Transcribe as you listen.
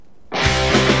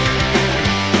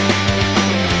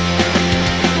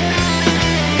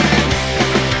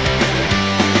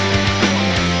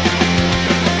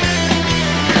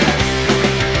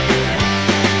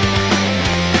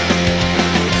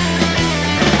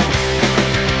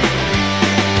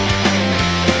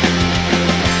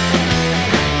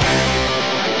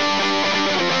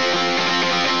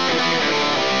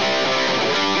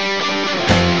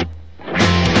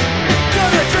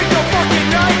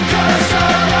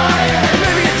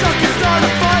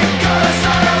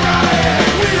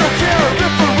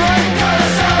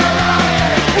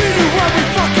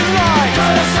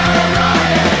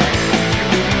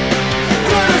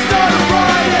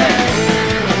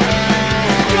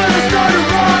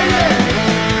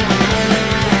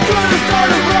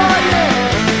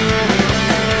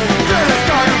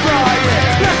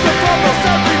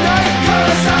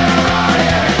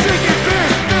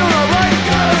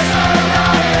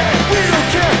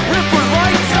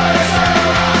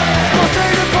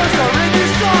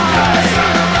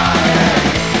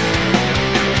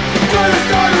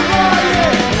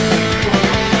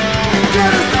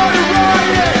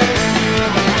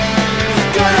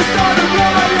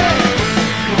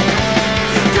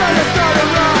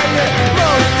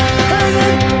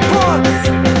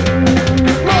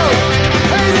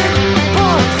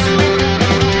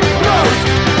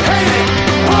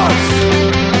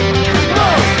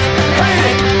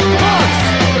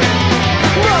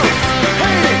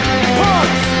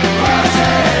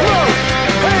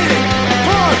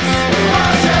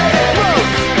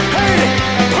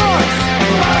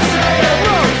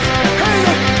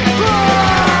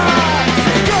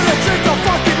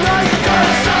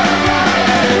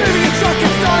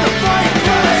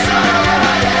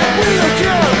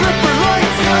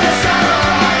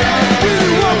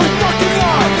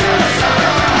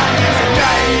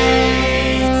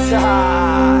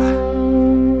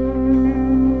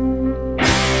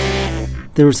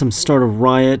There was some Start a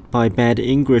Riot by Bad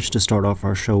English to start off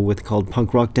our show with, called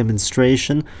Punk Rock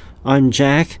Demonstration. I'm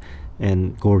Jack,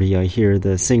 and Gordy, I hear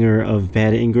the singer of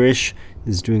Bad English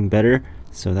is doing better,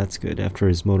 so that's good after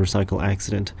his motorcycle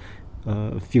accident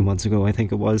a few months ago, I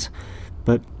think it was.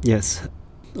 But yes,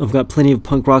 I've got plenty of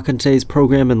punk rock on today's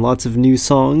program and lots of new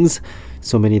songs,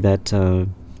 so many that,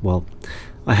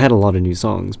 I had a lot of new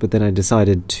songs, but then I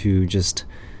decided to just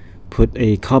put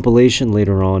a compilation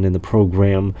later on in the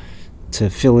program to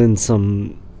fill in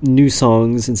some new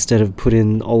songs instead of put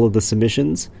in all of the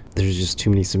submissions. There's just too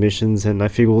many submissions, and I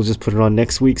figure we'll just put it on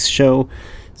next week's show,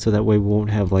 so that way we won't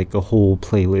have like a whole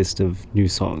playlist of new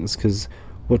songs, because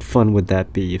what fun would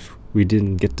that be if we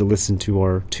didn't get to listen to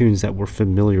our tunes that we're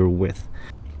familiar with.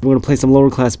 We're going to play some Lower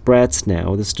Class Brats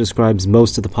now. This describes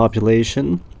most of the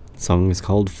population. The song is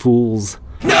called Fools.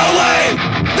 No way!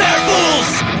 They're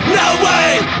fools! No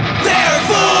way! They're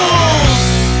fools!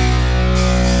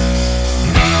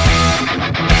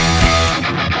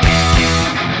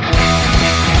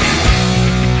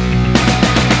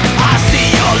 I see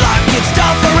your life gets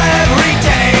tougher every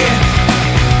day.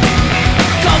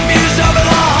 Confused over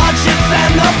the hardships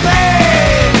and the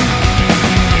pain.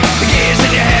 The gears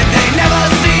in your head, they never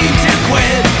seem to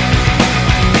quit.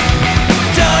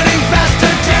 Turning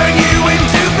faster, tearing you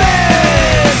into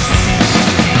bits.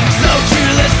 So don't you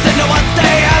listen to what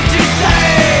they have to say.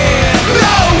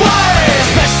 No way!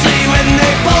 Especially when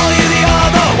they pull you the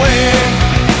other way.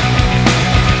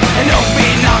 And don't be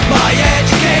knocked by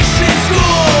education in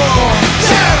school.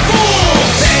 They're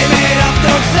fools! They made up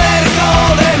those set of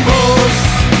golden rules.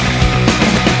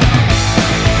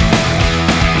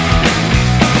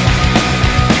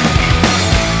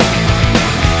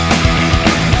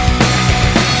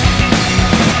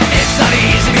 It's not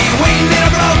easy to be weaned in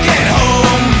a broken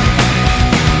home.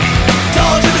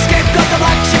 Told you the scapegoat, the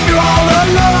black sheep, you're all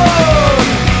alone.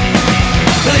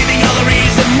 Believing all the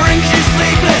reason brings you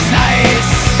sleepless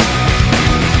nights.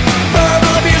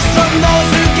 Verbal abuse from those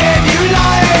who gave you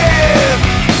life.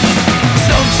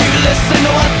 So don't you listen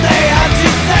to what they have to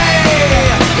say.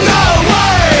 No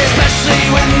way! Especially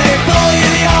when they pull you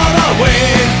the other way.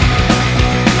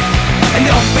 And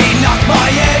don't be knocked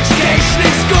by education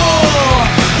in school.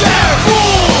 They're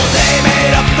fools! They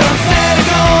made up their own set of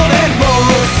golden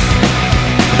rules.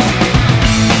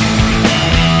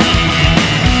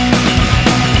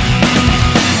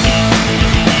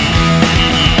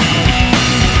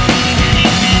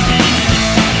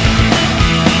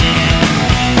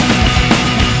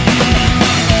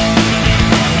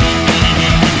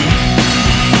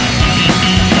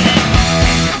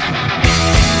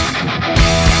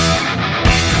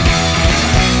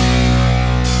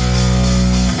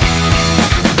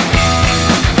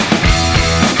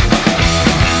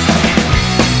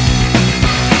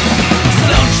 So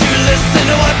don't you listen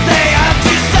to what they have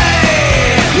to say.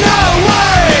 No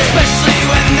way! Especially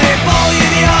when they pull you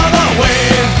the other way.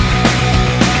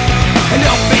 And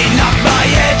don't be knocked by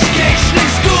education in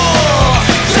school.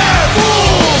 They're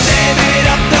fools! They made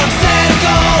up their own set of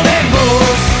golden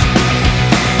rules.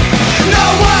 No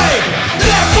way!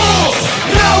 They're fools!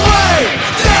 No way!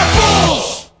 They're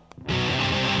fools!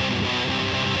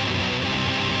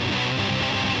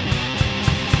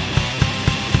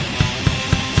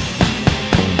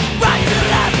 Right to the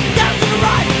left, down to the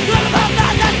right. To the left,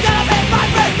 that's gonna be my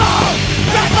rainbow.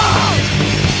 Rainbow.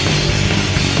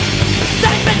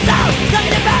 Setting bits out, stuck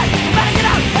in your bed, letting it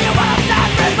out, and you want to stand.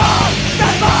 Rainbow.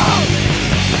 Rainbow.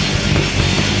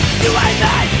 You ain't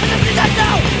mad, but this is a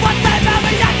show. One time out,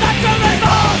 but that's not true.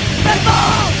 Rainbow.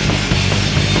 Rainbow.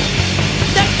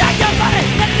 They take your money,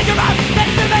 then it is your mouth, then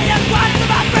it's your main and what is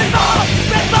about. Rainbow.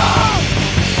 Rainbow.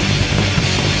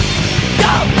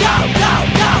 Go, go, go,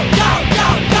 go, go, go,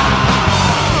 go.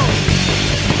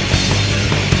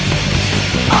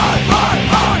 Oi, oi,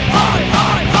 oi, oi,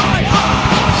 oi, oi, oi.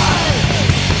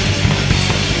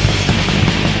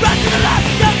 Right to the left,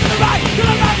 down to the right,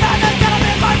 and that's gonna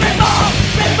be my rainbow,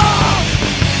 rainbow.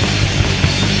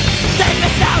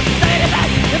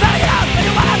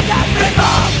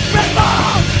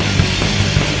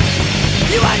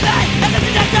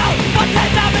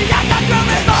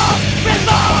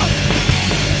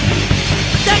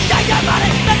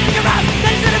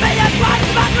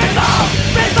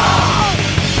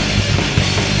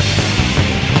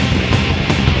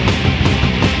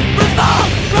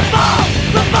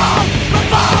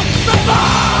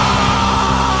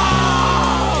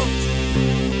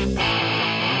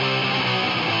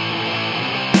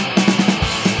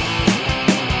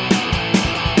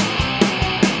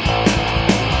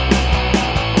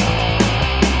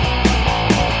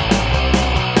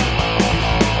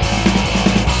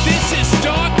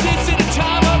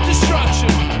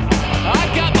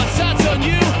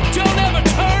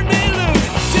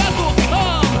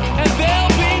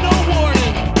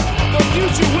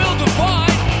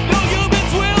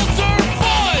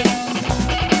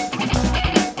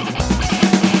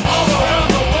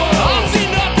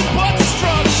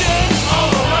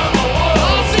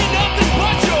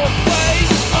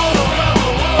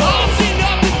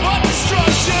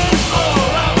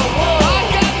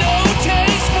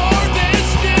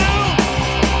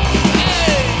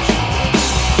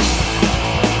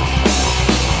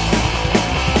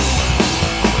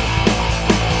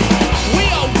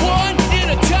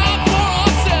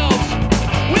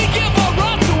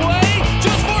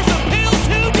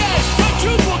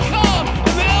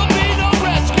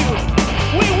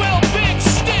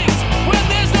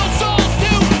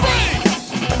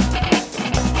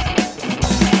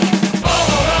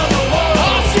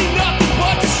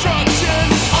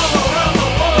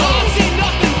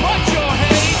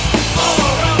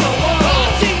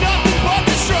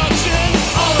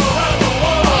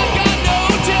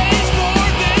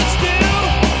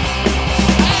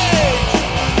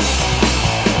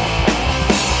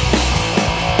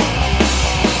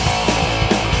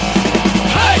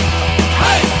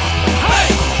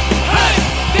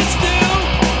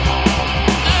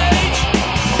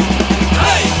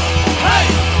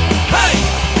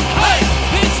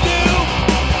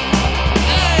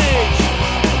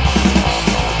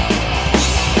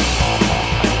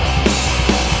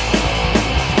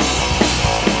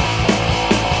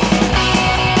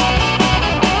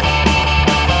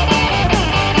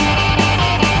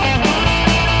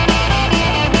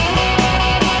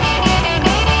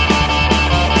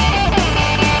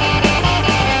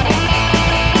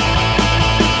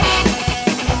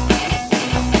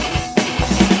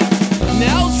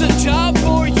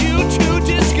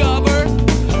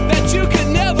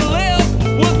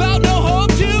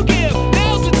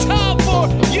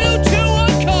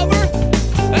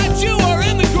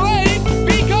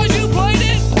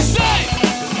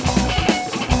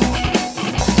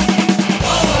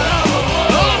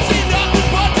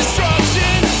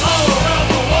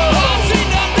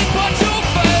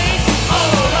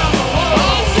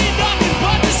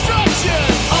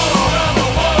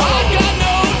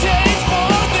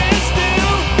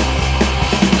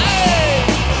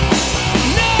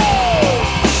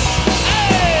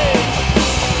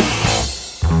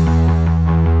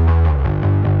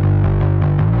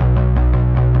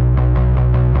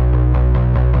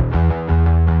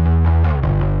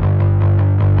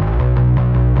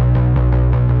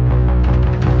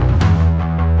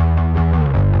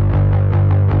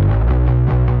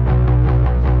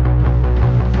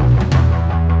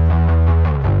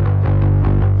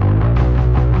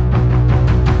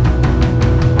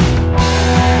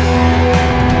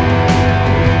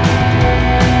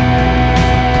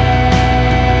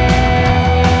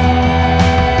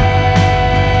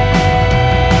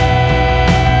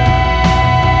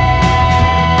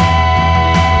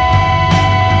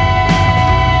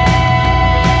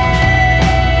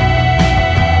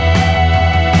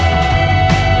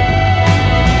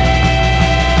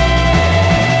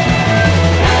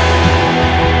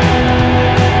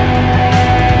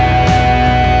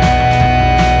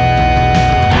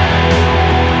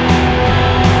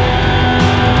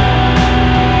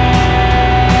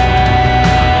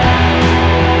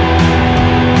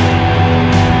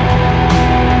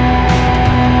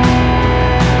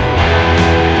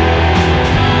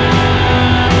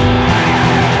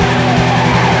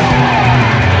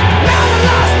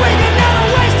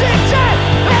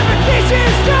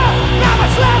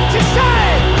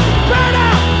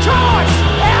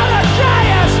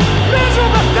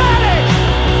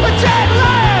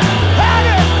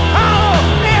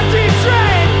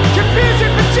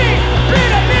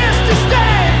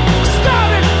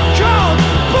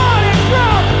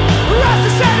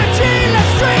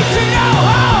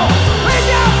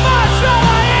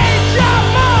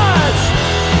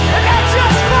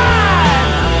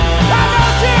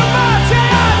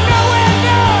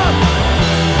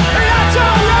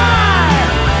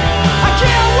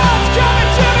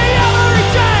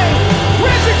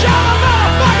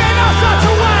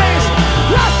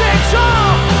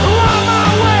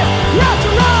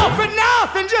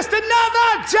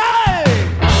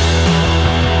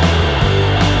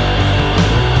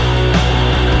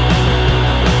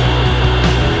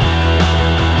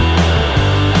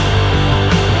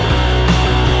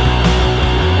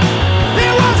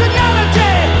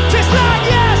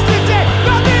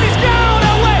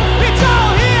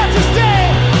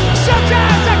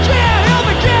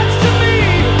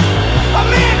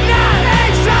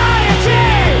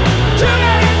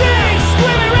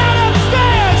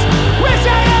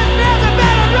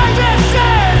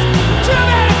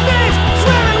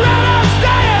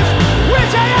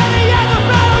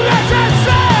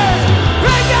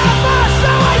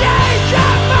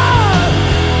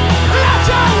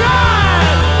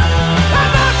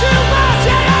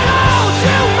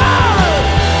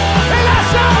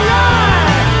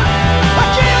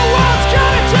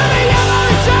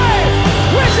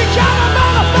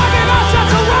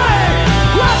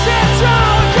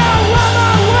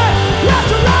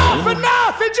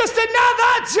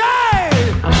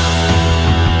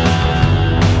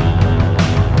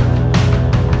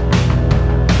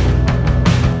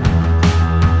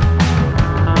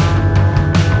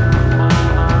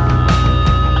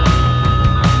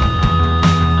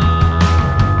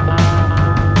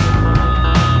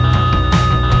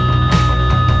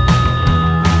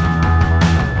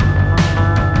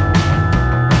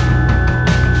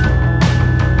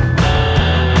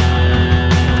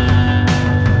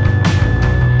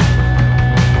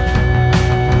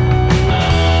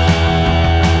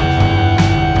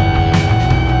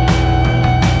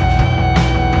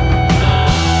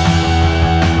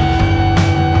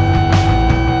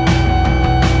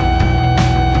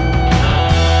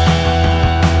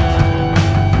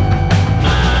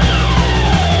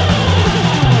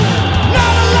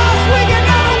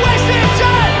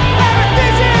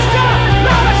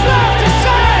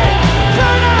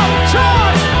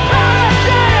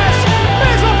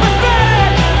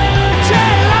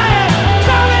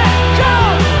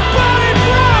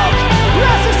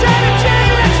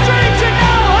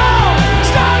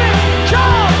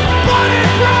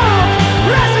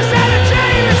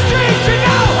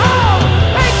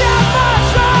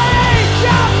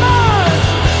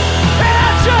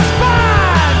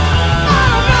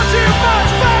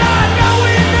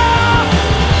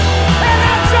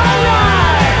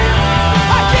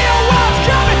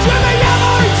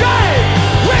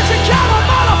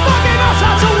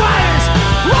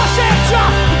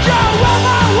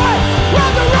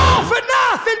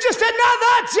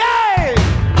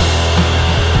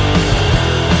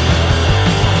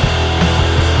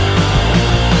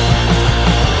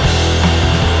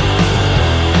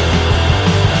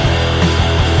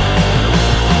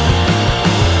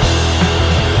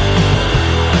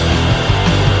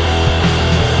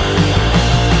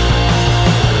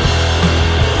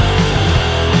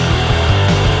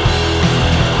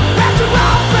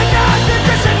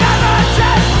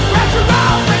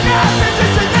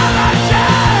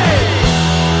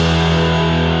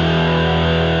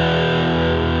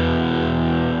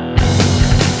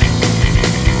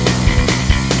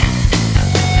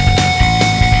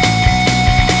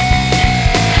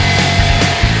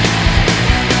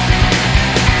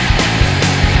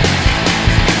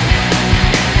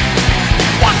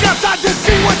 try to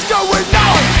see what's going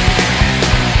on.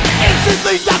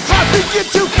 Instantly the clouds begin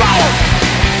to fall.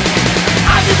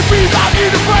 I need to breathe, I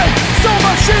need to break. So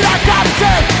much shit I gotta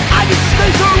take. I need to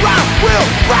space around, will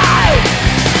ride.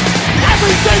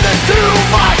 Every day there's too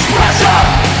much pressure.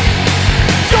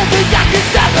 Don't think I can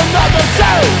stand another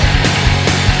day.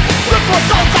 Look for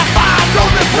songs I find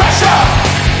only pressure.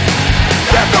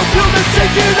 There's no building,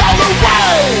 take it all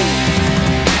away.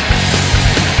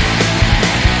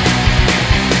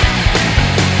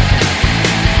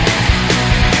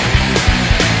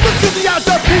 Look in the eyes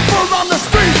of people on the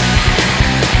street.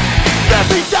 Let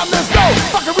me down, there's no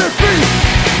fucking reprieve.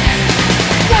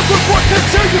 Work with work,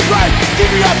 continue right. Keep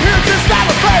me up here, just not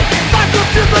afraid. Find the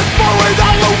feeling forward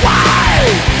all the way.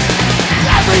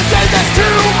 Every day there's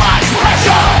too much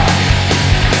pressure.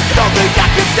 Don't think I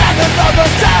can stand another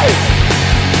day.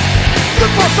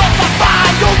 Look for songs I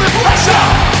find only pressure.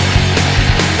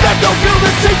 There's no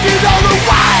building, take it all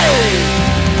away.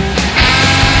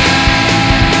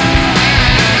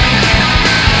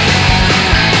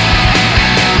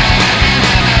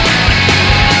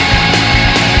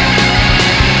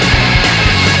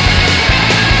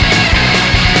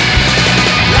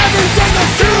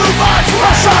 Too much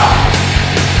pressure.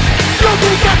 Don't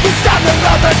think I can stand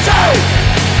another day.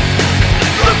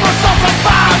 Look for something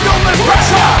fine, only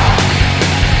pressure.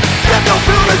 Get no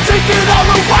building, take it all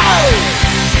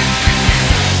away.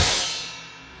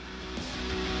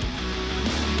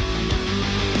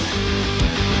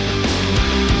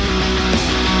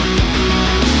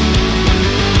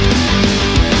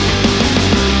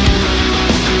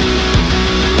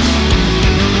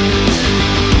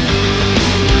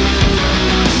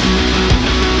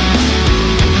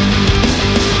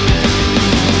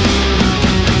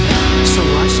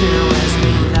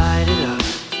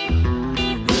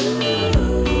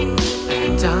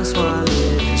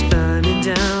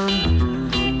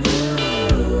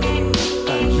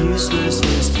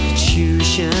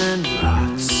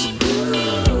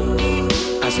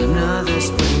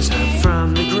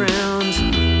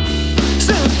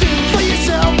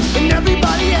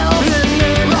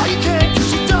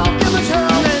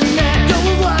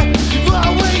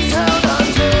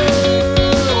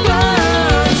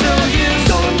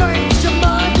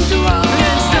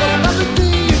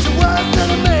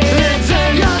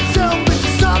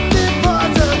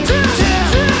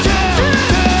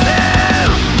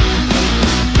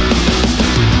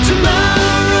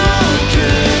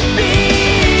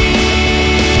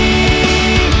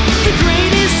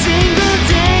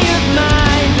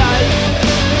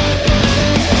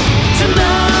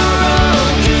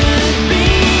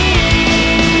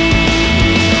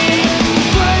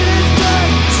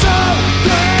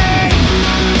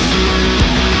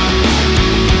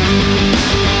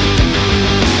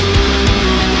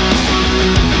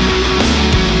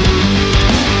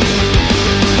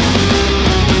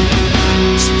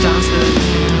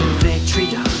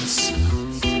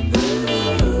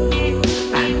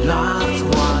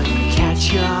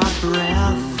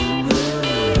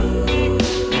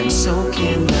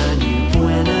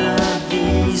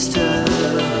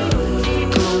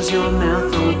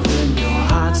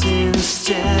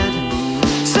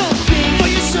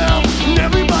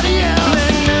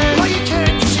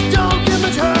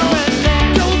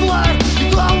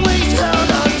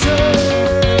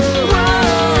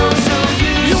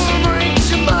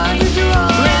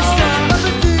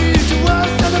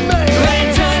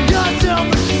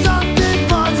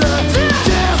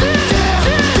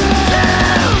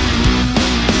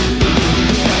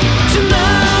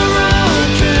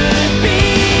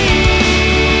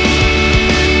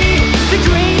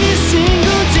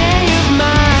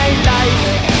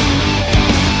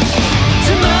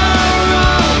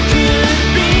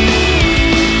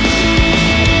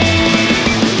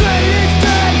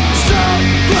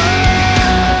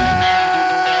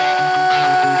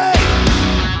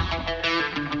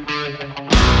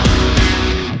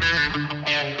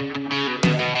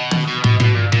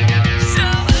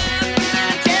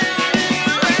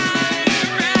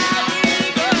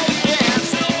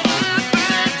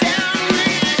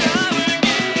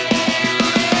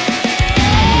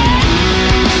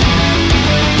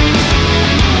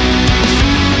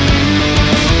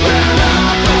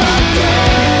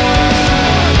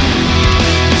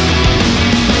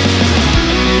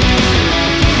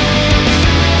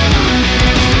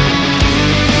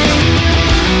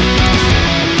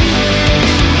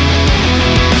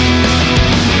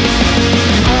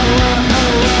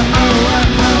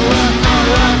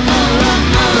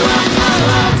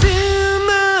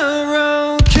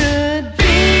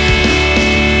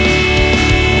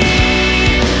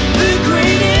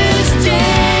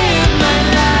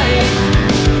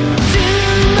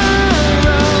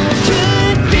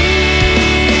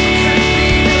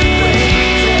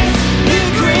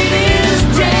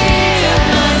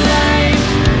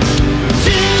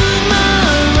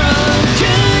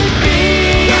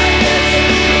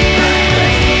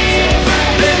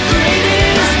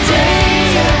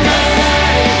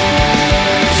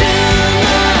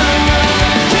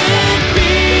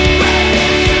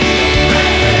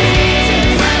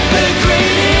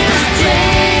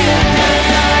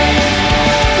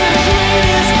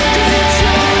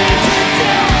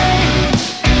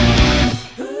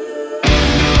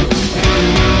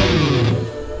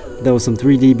 some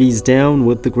 3DBs Down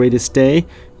with The Greatest Day,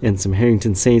 and some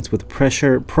Harrington Saints with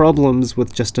Pressure. Problems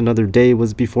with Just Another Day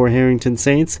was before Harrington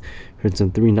Saints. Heard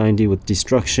some 390 with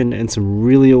Destruction, and some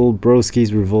really old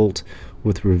Broski's Revolt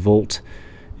with Revolt.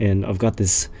 And I've got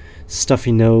this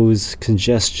stuffy nose,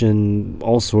 congestion,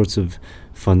 all sorts of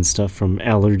fun stuff from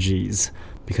allergies,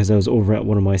 because I was over at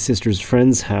one of my sister's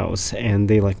friend's house, and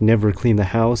they never clean the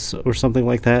house or something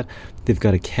like that. They've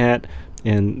got a cat,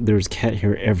 and there's cat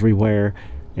hair everywhere,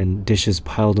 and dishes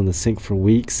piled in the sink for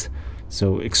weeks.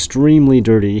 So extremely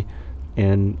dirty,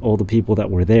 and all the people that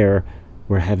were there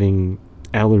were having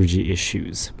allergy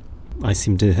issues. I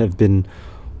seem to have been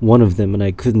one of them, and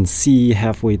I couldn't see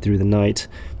halfway through the night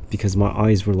because my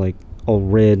eyes were all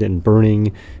red and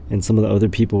burning, and some of the other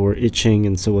people were itching,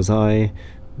 and so was I.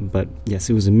 But yes,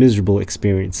 it was a miserable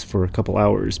experience for a couple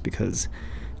hours, because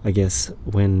I guess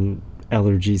when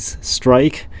allergies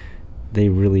strike, they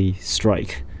really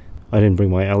strike. I didn't bring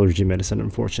my allergy medicine,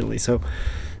 unfortunately. So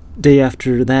day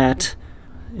after that,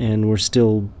 and we're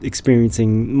still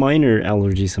experiencing minor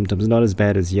allergy symptoms, not as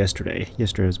bad as yesterday.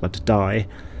 Yesterday I was about to die.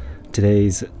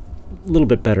 Today's a little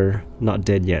bit better, not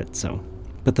dead yet, so.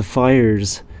 But the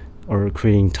fires are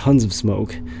creating tons of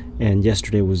smoke, and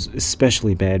yesterday was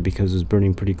especially bad because it was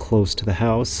burning pretty close to the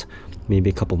house, maybe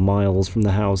a couple miles from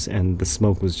the house, and the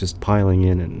smoke was just piling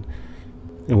in, and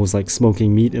it was like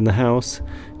smoking meat in the house,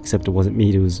 except it wasn't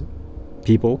meat, it was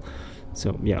people.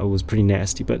 So yeah, it was pretty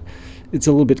nasty, but it's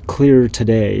a little bit clearer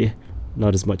today,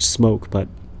 not as much smoke, but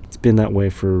it's been that way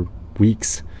for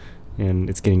weeks, and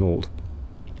it's getting old.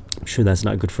 I'm sure that's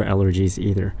not good for allergies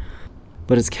either.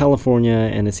 But it's California,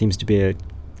 and it seems to be a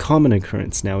common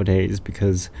occurrence nowadays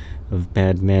because of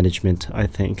bad management, I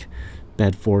think.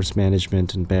 Bad forest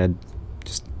management and bad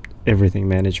just everything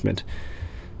management.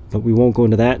 But we won't go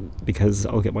into that because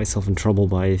I'll get myself in trouble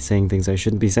by saying things I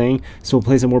shouldn't be saying. So we'll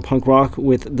play some more punk rock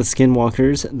with the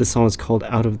Skinwalkers. The song is called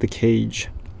Out of the Cage.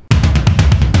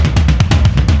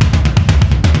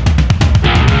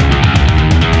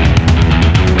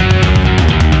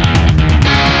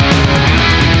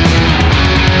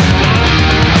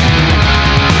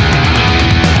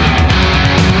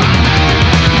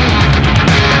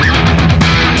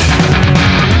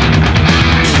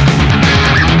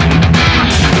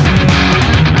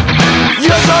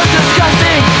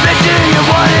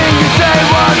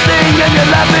 You're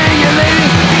laughing, you're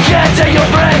leaving. You can't take your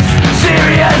friends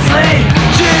serious.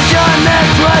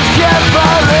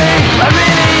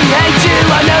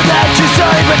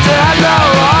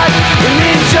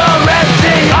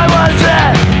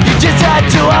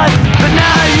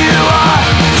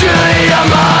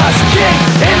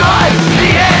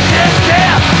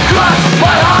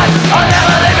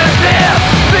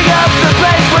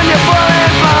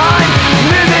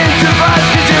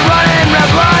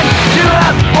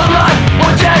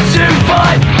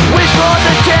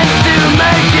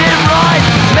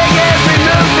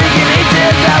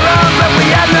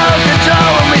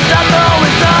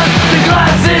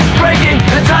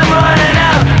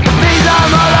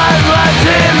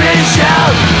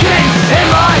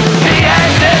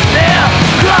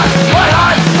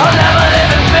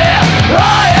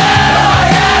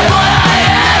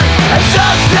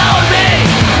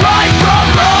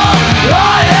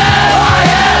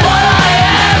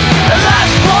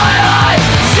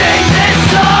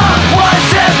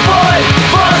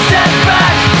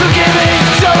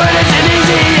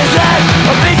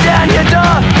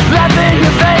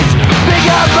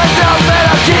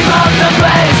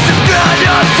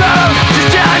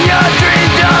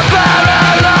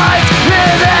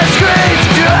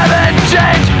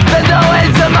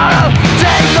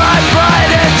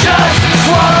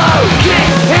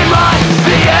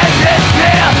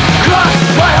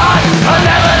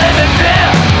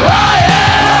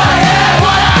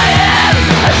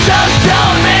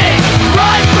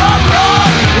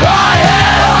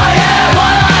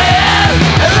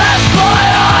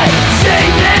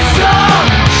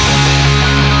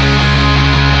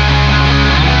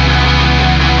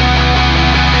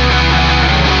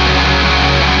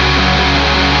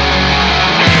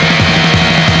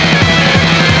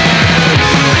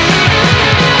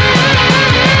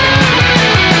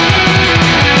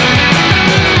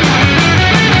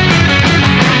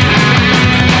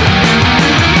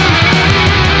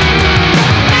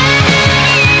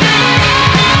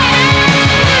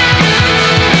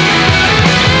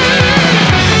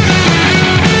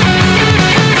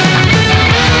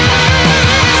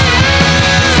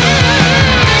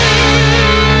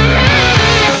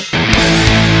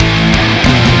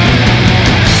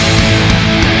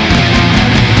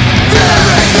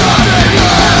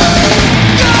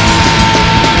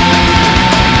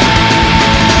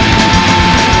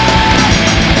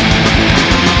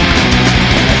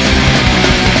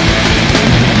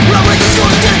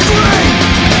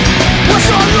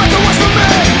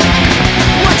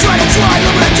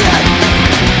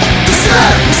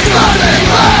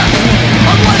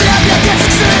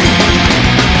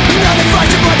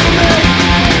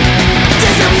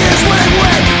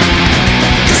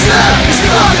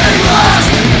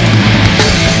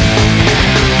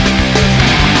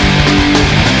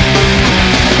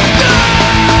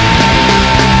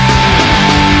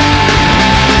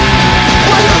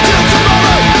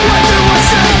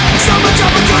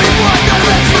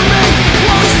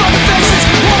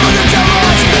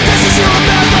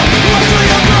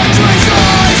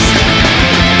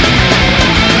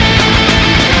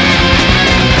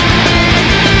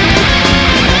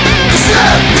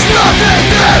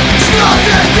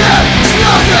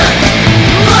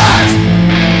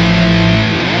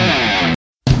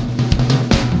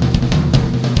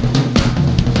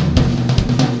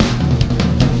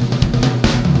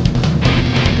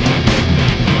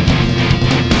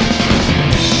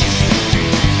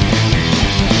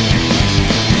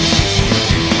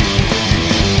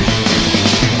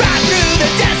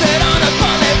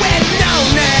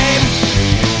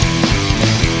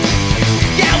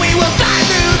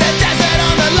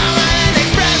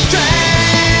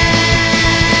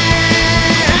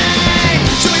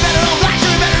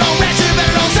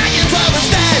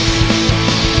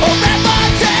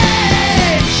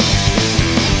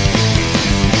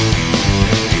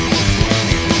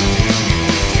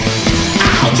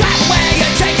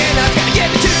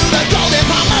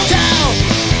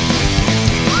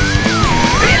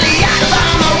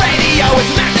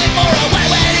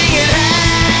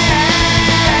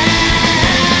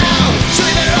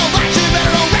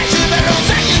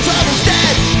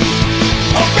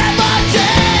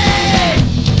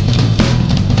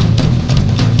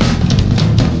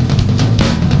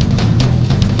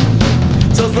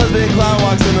 big clown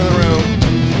walks into the room.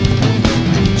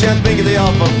 Jeff Pink of the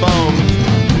Alpha Phone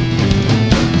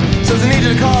says, I need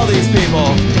you to call these people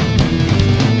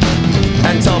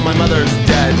and tell them my mother's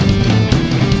dead.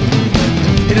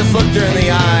 He just looked her in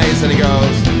the eyes and he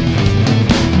goes,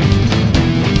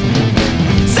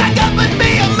 suck up and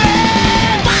be a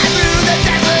man. Fly through the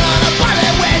desert on a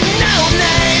bullet with no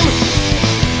name.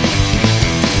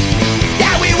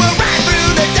 Yeah, we will ride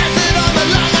through the desert on the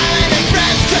Long Island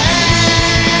Express train.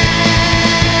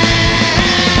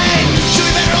 Should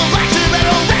we better on black, should we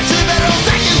better on red, should we better on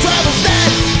second travel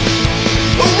instead?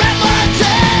 We'll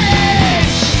repartee.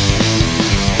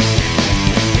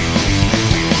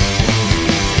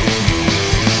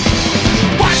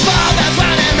 Watch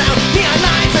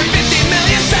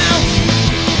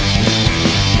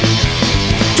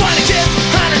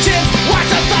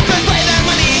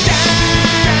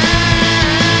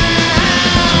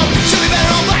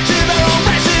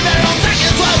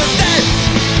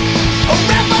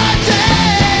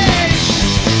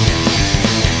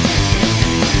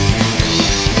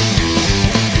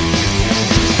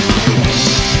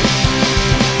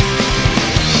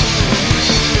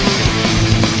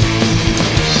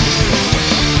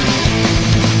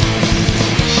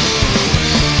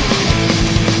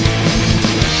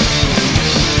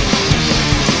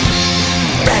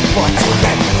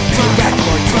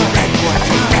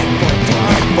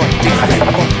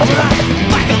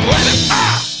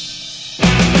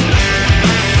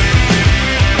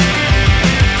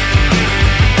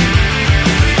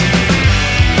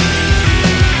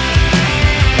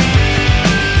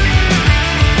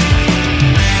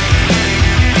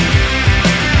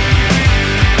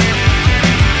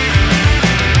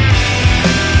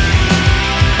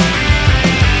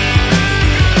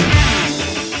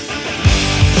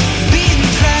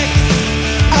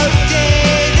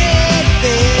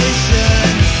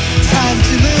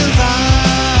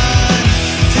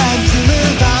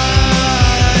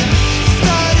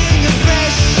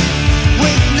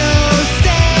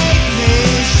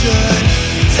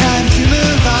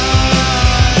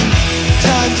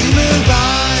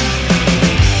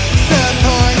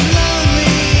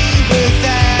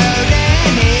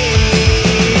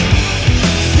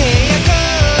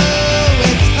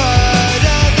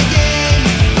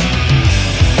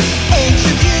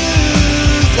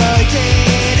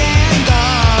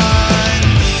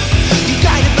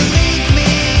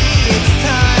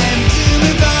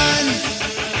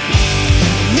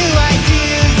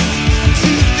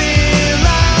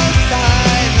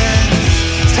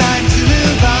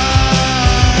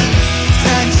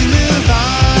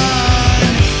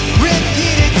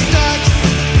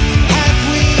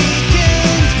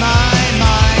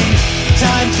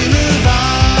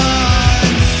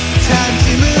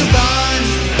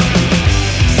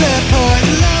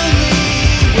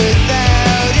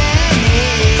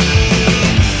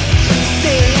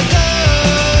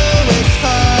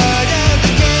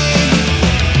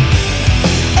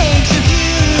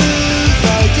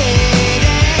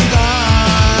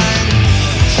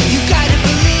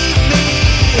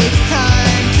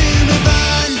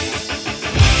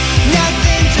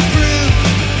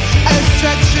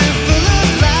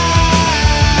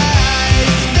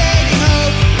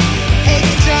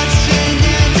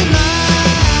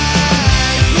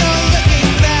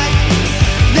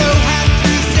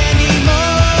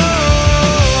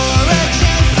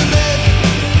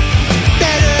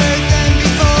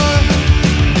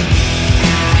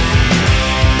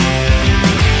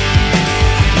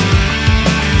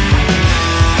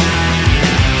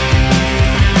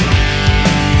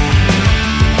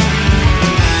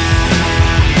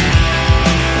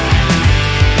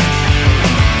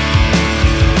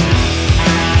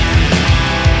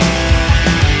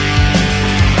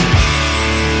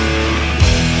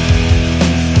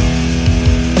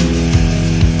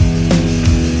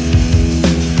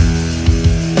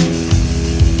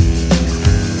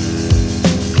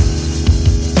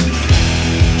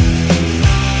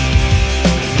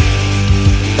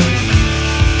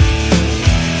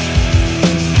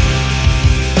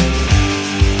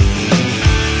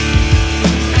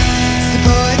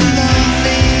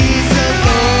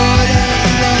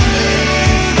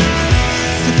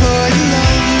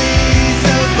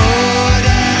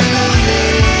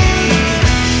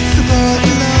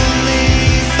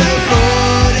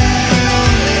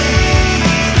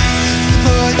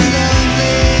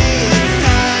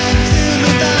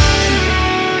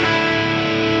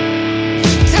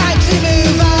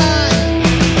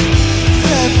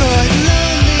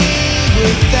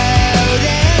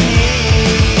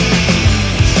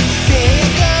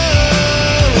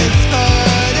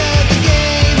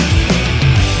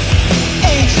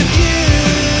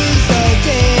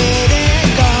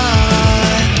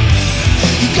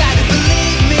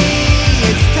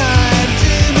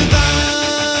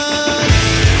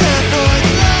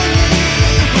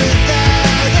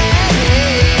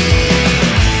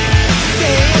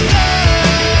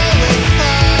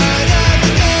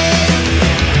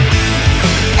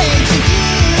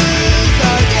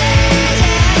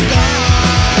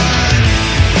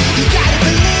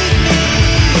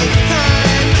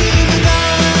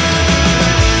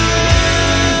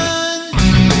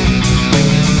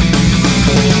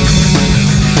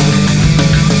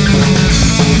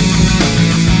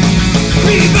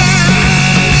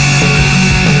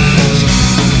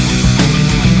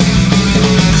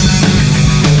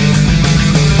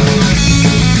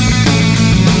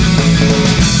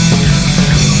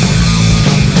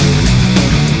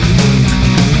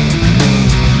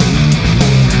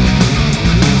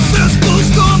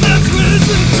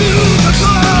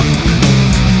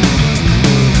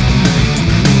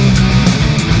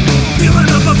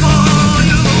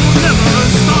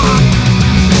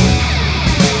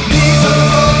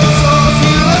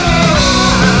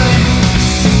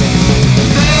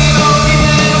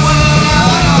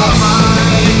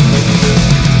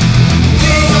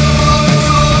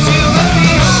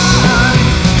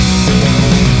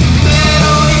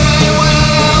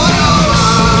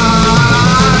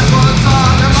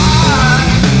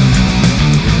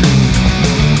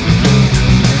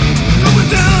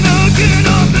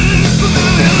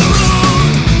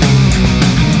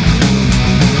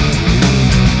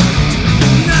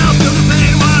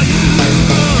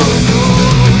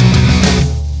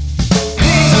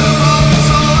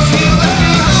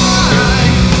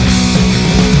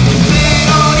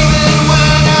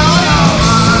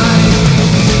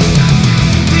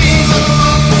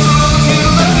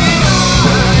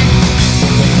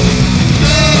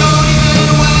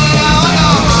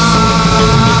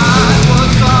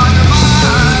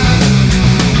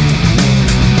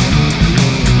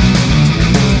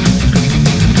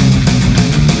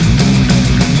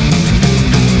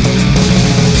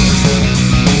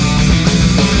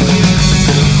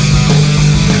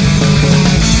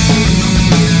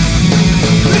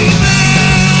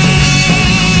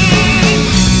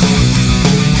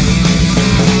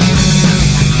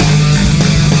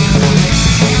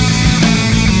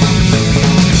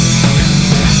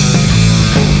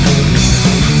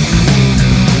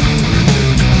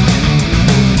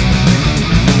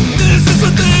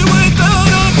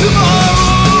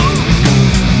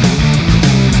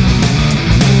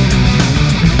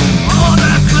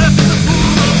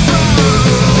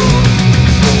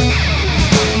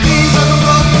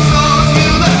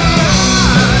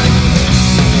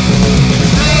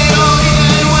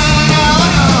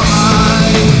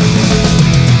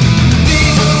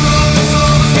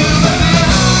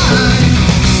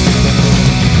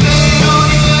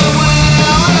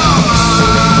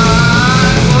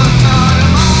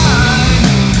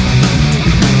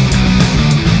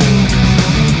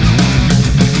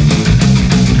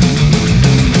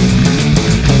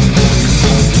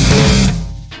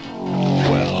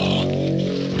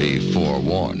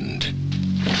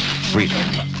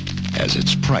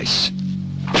price.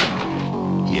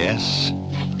 Yes,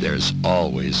 there's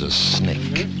always a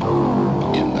snake in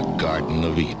the Garden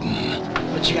of Eden.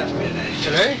 What you got for me today?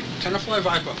 Today, Tenafly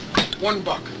Viper.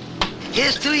 $1.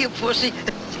 Here's to you, pussy.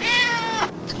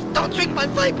 Don't drink my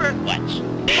Viper. What?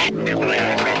 Don't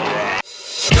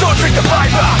drink the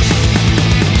Viper.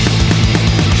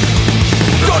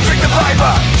 Don't drink the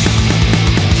Viper.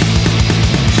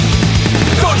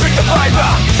 Don't drink the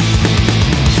Viper.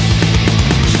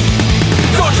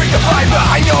 Don't drink the Viper.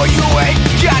 I know you ain't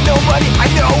got no money. I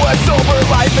know a sober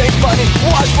life ain't funny.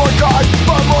 Wash more cars,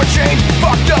 burn more change.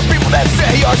 Fucked up people that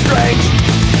say you're strange.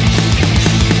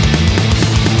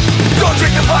 Don't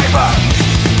drink the Viper.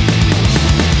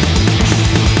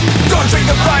 Don't drink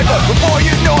the Viper. Before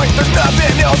you know it, there's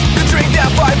nothing else to drink that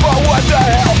Viper. What the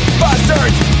hell?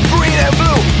 Bastards, green and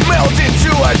blue, melt into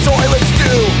a toilet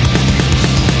stew.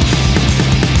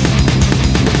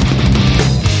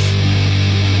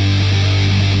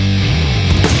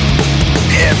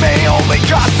 It may only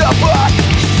cost $1,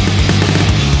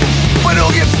 but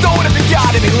it'll get stolen if you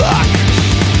got any luck.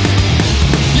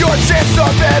 Your chances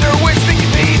are better with Stinky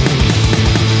Pete.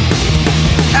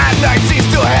 At night, so you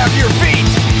still have your feet.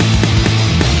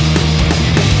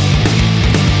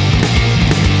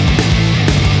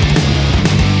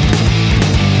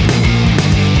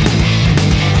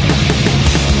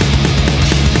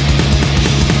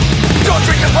 Don't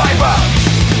drink the Viper.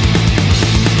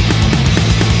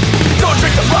 Don't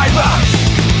drink the Viper.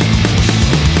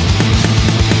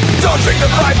 Don't drink the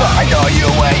Viper. I know you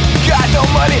ain't got no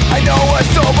money. I know a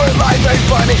sober life ain't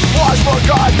funny. Wash more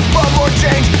cars, burn more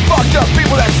change. Fucked up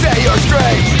people that say you're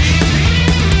strange.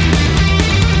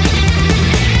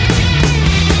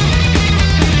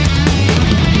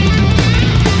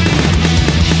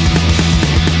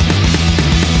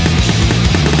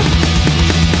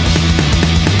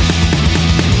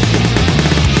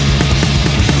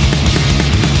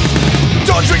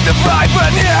 Don't drink the Viper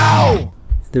now!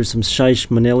 There's some Shish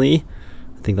Manili,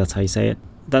 I think that's how you say it.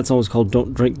 That song was called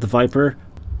Don't Drink the Viper.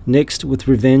 Next with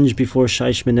Revenge before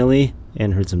Shish Manili,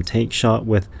 and heard some Tank Shot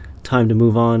with Time to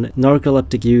Move On.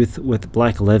 Narcoleptic Youth with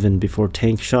Black 11 before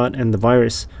Tank Shot, and The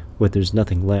Virus with There's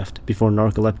Nothing Left before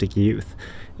Narcoleptic Youth.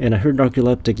 And I heard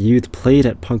Narcoleptic Youth played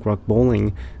at Punk Rock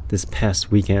Bowling this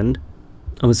past weekend.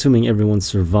 I'm assuming everyone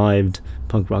survived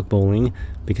Punk Rock Bowling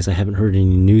because I haven't heard any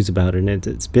news about it, and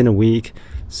it's been a week,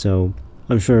 so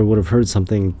I'm sure I would have heard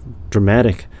something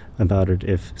dramatic about it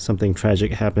if something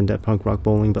tragic happened at Punk Rock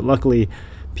Bowling, but luckily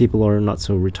people are not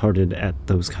so retarded at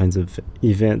those kinds of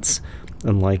events,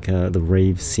 unlike the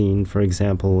rave scene, for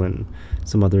example, and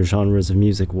some other genres of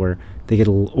music where they get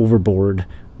a little overboard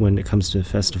when it comes to a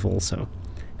festival. So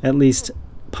at least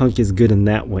punk is good in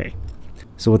that way.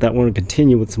 So with that, we're going to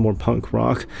continue with some more punk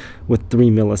rock with 3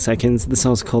 Milliseconds. The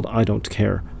song's called I Don't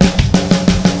Care.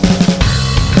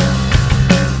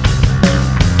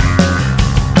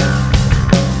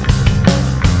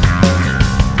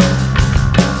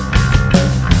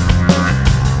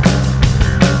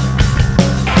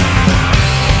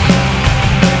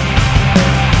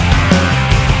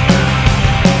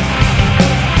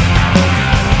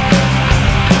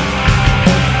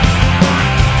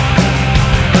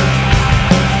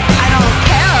 I don't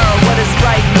care what is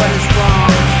right and what is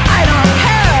wrong. I don't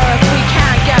care if we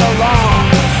can't get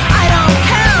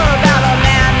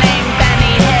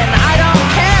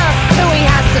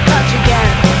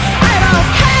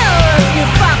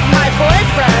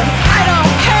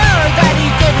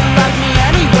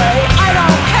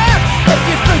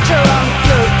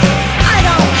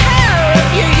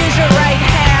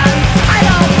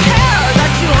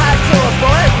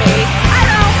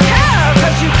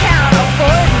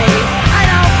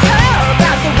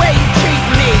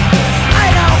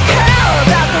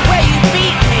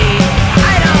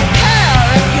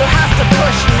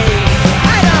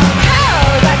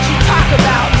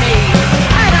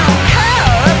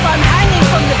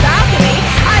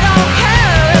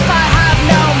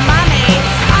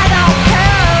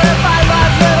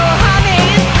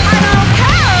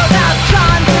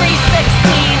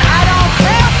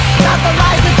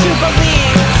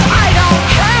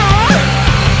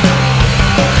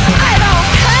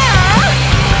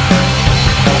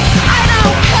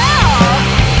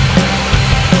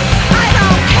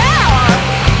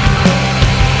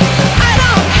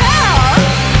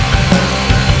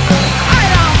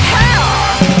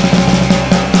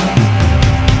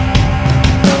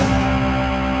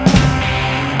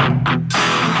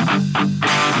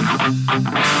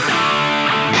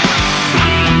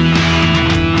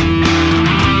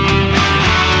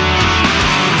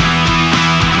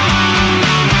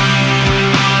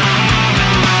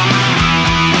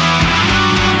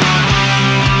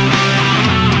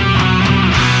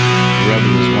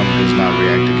does not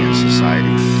react against society.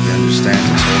 He understands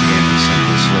his whole game and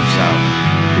simply slips out.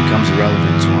 It becomes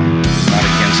irrelevant to him. It's not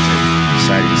against him.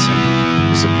 Society simply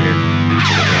disappeared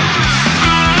into the air.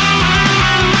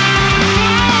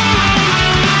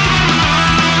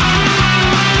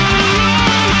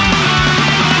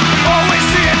 Always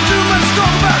seeing too much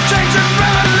talk about change and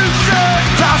revolution.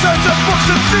 Thousands of books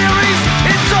and theories,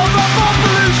 it's all about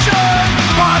pollution.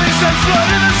 Bodies and flood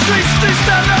in the streets to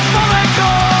stand up for their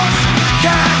cause.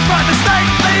 Can't fight the state,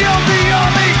 they own the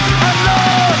army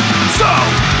alone. So,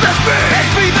 let's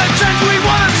be the change we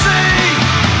wanna see.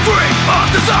 Free of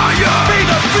desire, be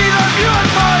the freedom you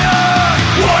admire.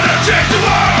 Wanna change the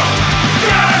world,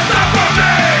 gotta stop from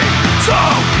me. So,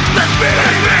 let's be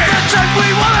the change we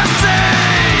wanna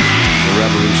see. The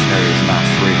revolutionary is not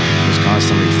free. He's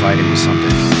constantly fighting with something.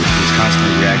 He's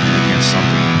constantly reacting against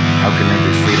something. How can there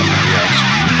be freedom in reaction?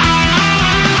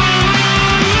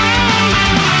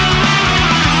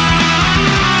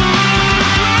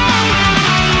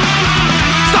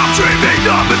 Stop dreaming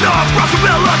of enough,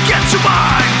 Roswell against your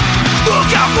mind.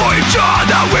 Look out for each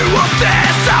other, we will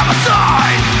stand side by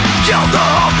side. Kill the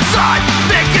homicide,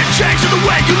 make a change in the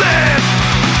way you live.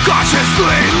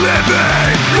 Consciously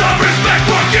living, love, respect,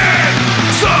 forgive.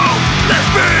 So, let's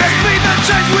be the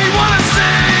change we wanna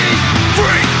see.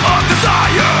 Free of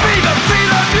desire, be the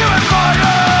freedom you admire.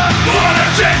 Wanna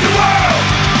change the world,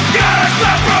 gotta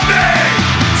stop from me.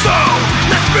 So,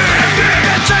 let's be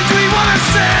the change we wanna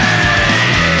see.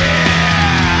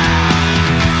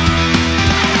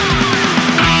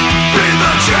 Be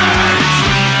the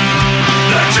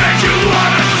change you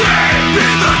wanna see. Be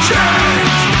the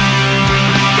change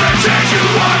you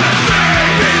wanna see.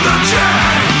 Be the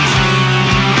change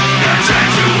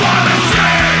you wanna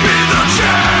see. Be the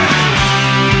change.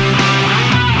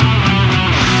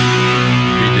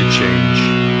 Be the change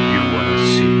you wanna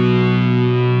see.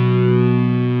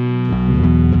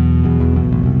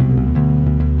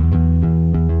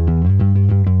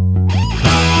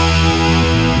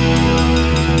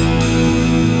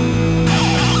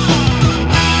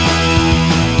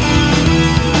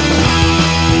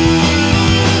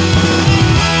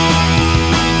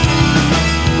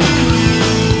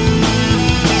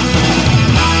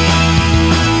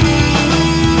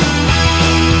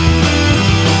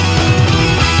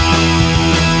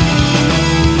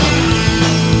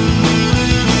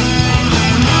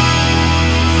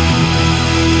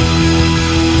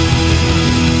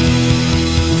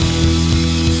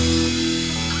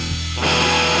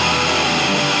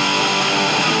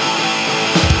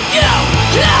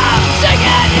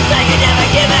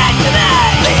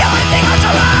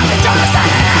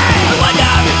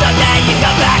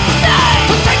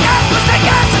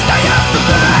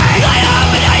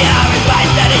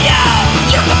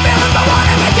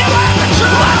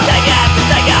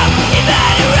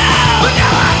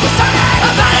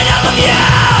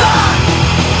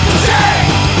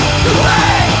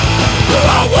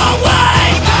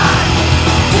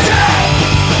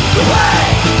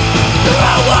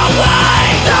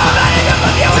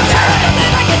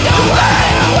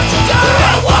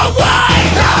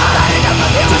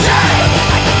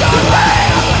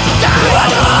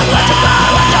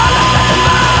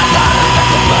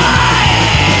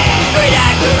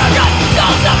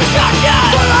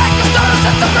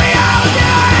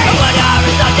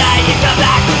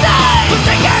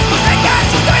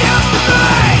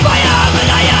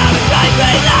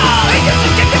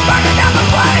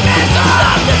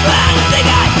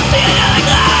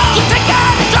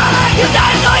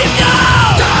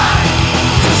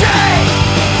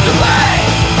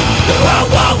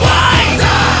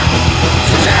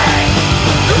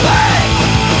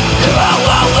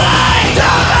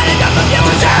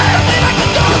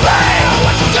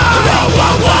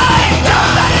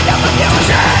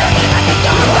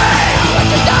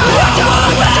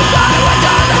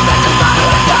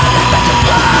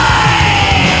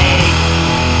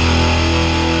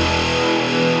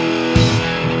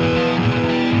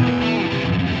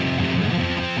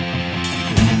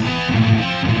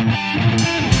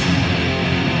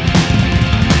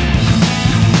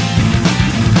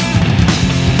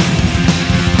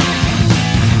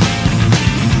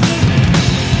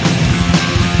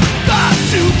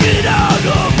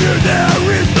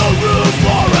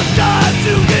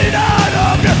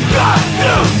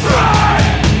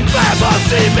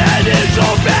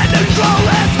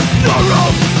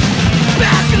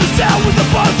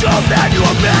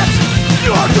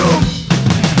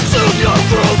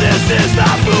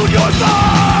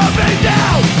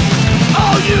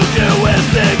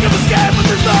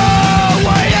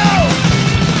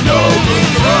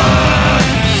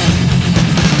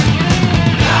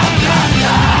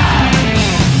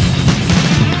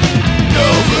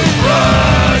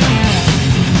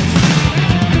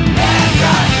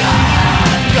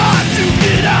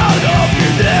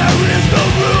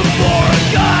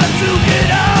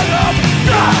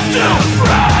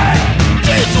 free.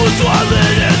 Jesus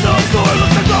swallowed and the floor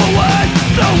looks like no way,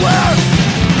 nowhere.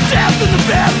 Death in the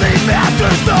family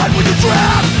matters not when you're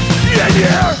trapped in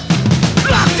here.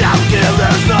 Locked down, kill,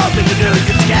 there's nothing to do, you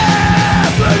can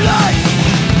escape your life.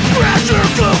 Pressure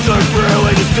cookers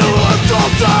brewing is still a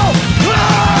total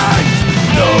hate.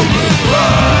 No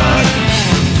regret.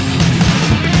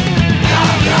 No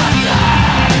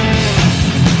regret.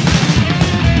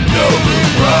 No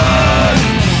regret.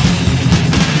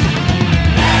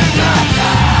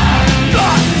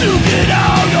 Got to get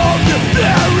out of you,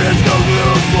 there is no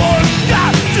room for.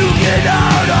 Got to get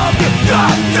out of you,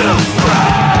 got to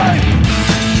pray.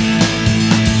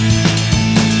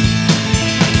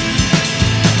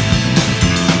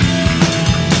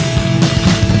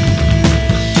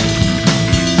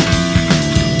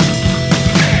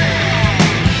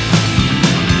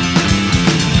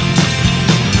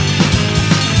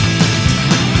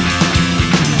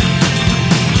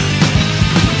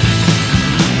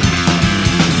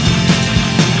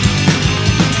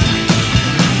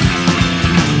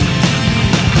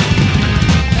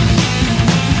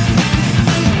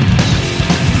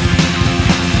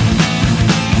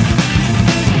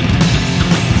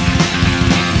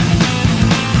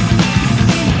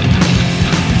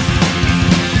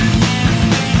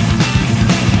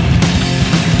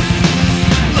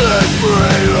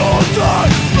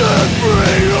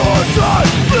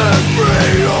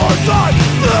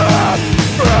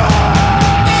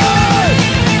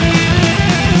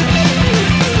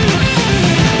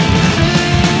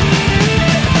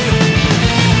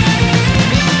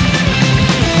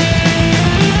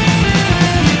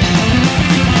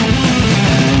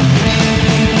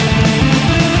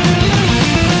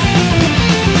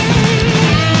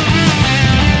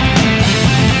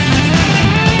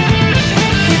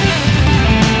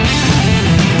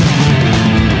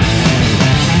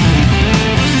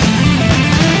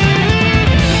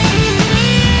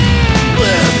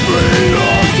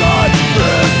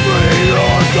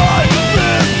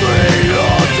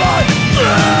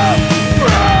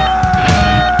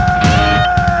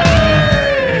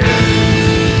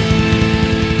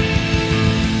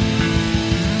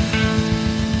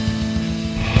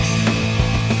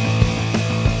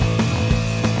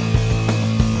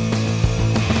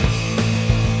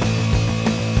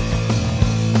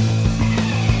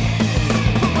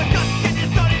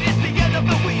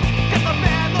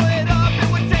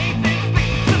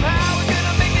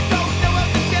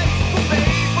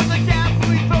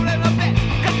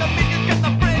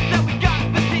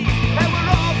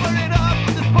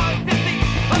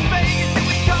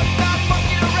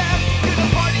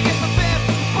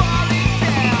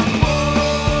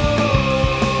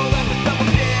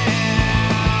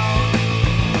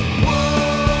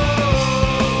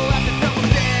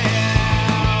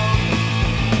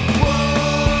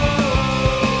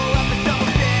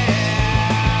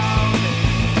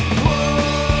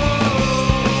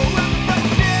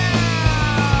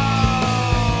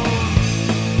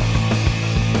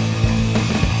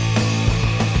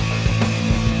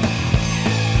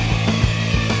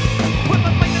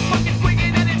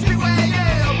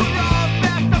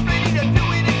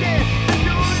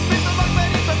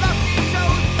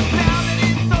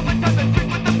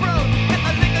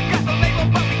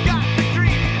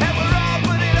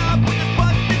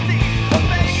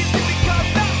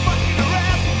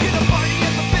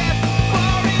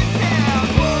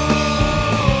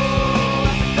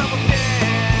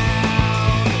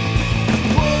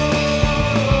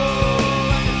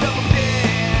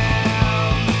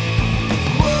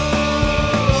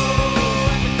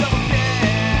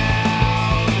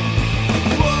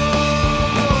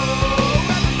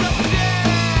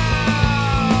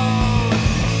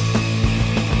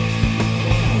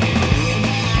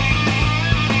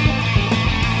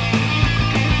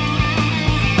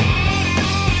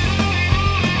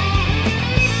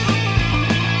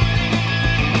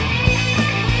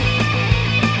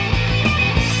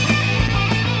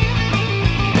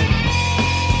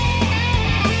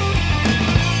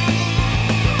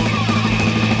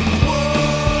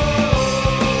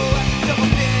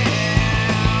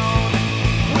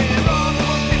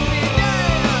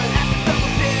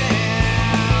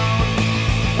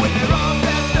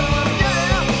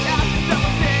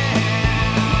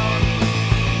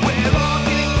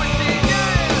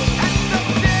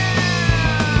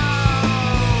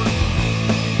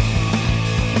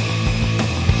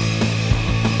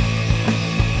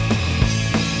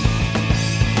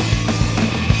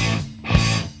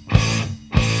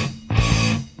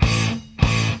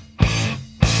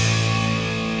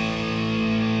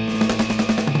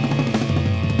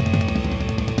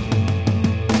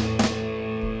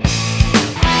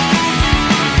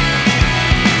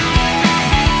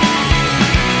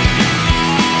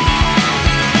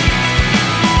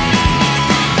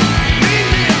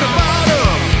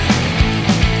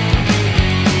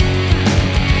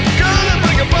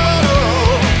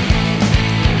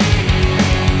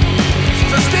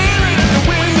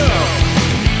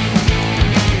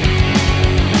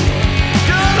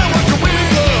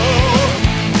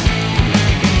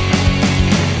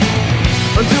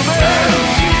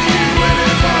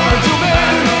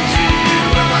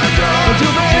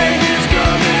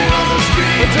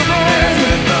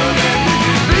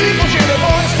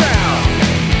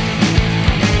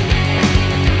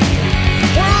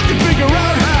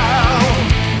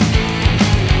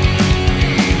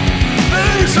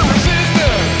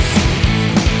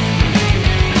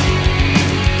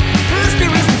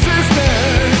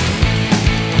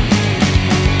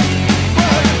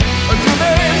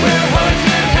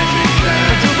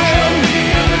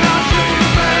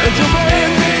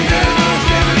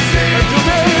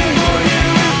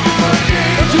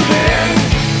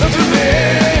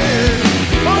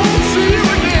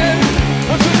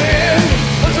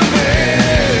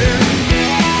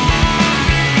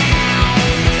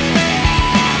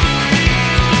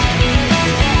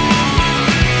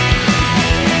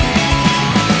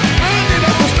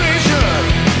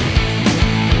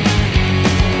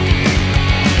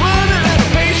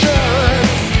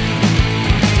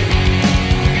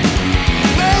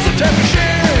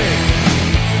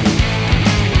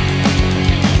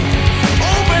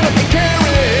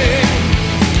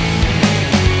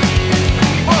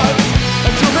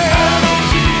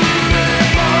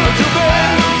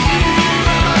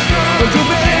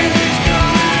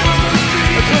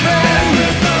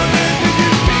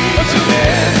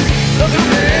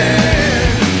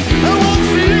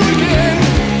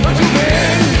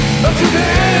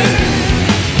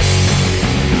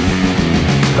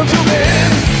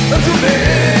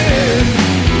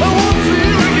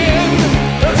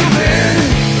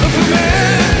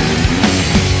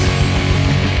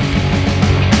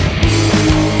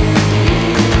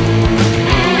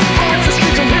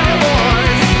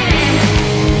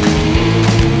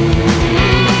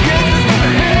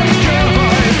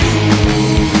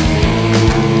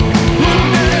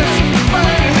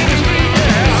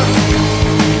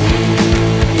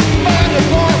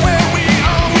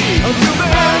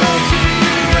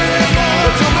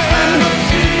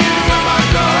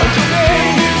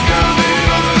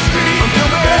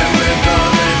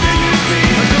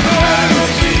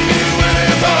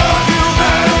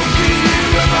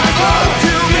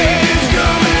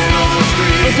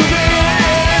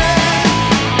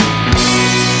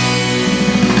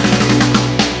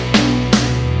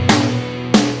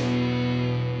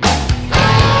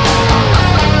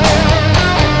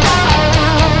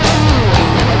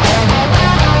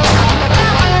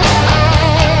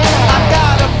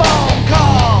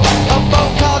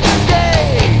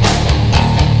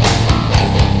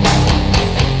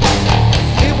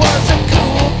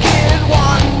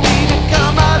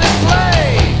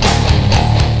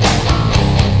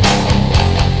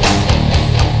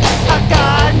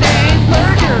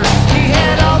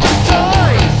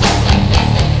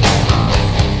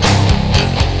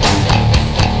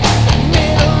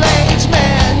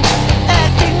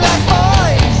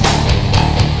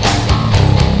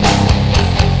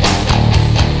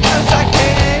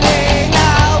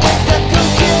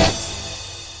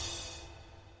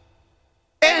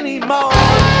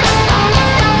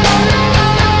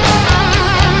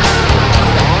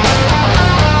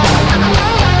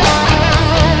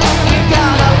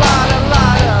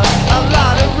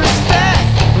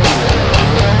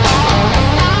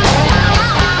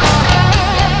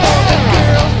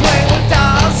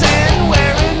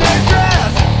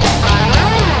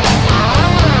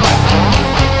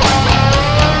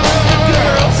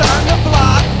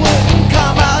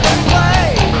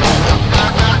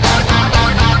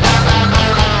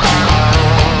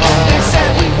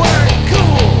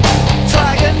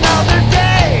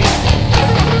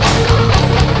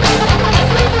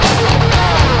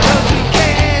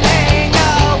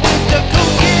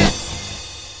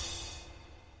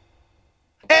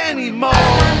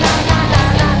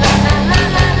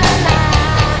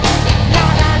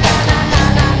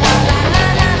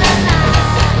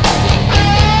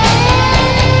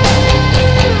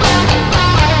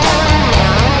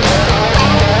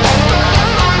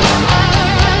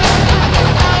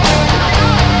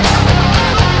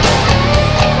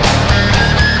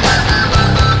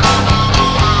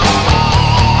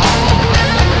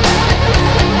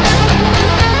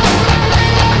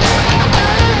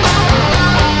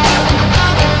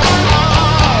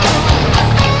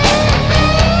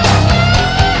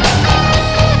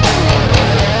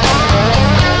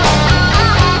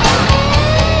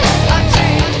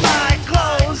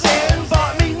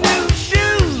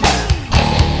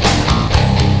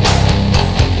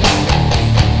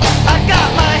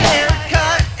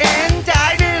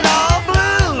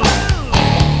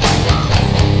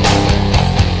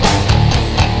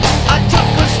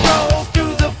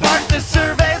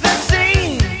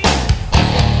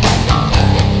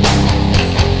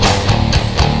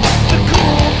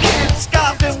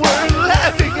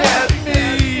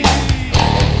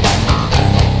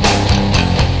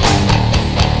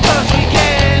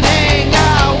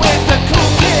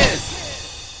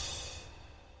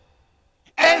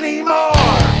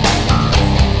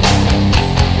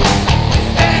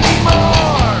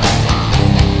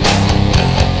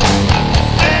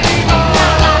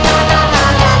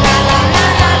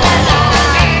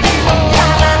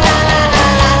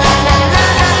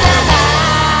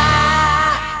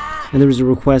 And there was a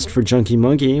request for Junkie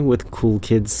Monkey with Cool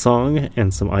Kids Song,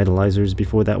 and some Idolizers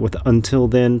before that with Until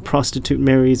Then, Prostitute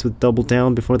Marys with Double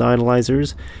Down before the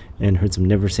Idolizers, and heard some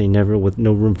Never Say Never with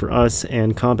No Room for Us,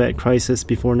 and Combat Crisis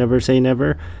before Never Say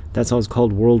Never. That song's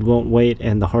called World Won't Wait,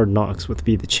 and The Hard Knocks with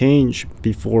Be the Change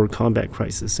before Combat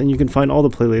Crisis. And you can find all the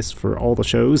playlists for all the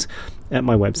shows at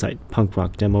my website,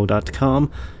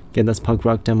 punkrockdemo.com. Again, that's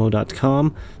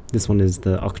punkrockdemo.com. This one is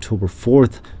the October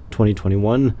 4th,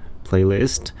 2021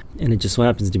 playlist, and it just so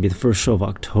happens to be the first show of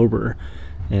October.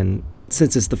 And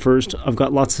since it's the first, I've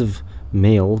got lots of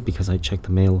mail, because I check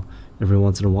the mail every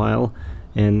once in a while,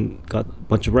 and got a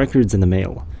bunch of records in the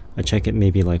mail. I check it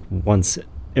maybe like once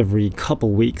every couple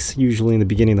weeks, usually in the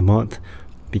beginning of the month,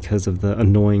 because of the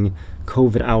annoying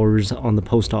COVID hours on the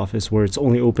post office where it's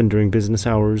only open during business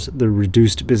hours, the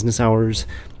reduced business hours,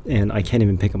 and I can't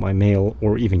even pick up my mail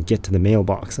or even get to the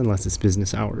mailbox unless it's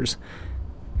business hours.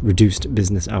 reduced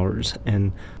business hours,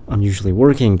 and I'm usually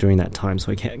working during that time,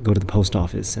 so I can't go to the post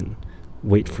office and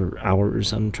wait for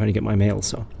hours on trying to get my mail.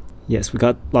 So yes, we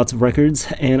got lots of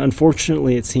records, and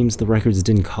unfortunately it seems the records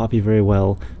didn't copy very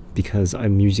well because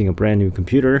I'm using a brand new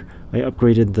computer. I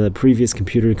upgraded the previous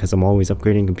computer because I'm always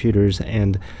upgrading computers,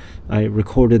 and I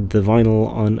recorded the vinyl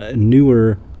on a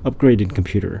newer upgraded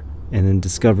computer and then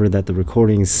discovered that the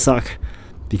recordings suck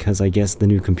because I guess the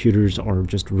new computers are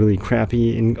just really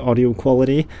crappy in audio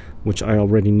quality, which I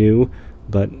already knew,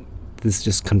 but this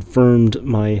just confirmed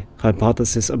my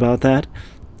hypothesis about that.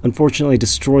 Unfortunately, I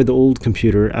destroyed the old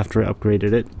computer after I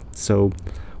upgraded it, so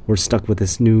we're stuck with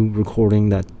this new recording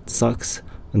that sucks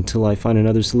until I find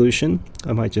another solution.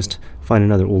 I might just find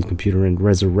another old computer and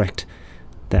resurrect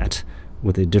that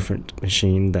with a different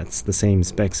machine that's the same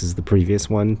specs as the previous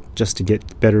one, just to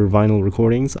get better vinyl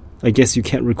recordings. I guess you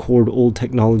can't record old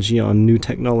technology on new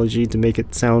technology to make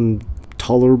it sound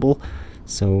tolerable,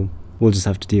 so we'll just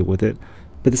have to deal with it.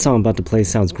 But the song I'm about to play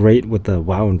sounds great with the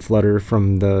wow and flutter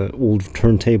from the old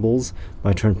turntables.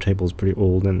 My turntable's pretty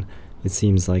old, and it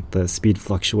seems like the speed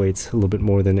fluctuates a little bit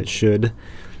more than it should,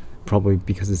 probably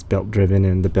because it's belt driven,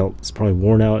 and the belt is probably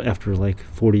worn out after like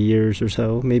 40 years or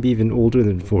so, maybe even older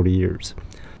than 40 years.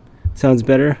 Sounds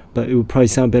better, but it would probably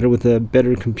sound better with a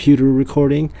better computer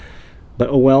recording. But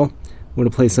oh well, I'm going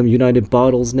to play some United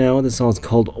Bottles now. The song's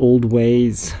called Old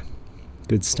Ways.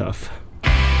 Good stuff.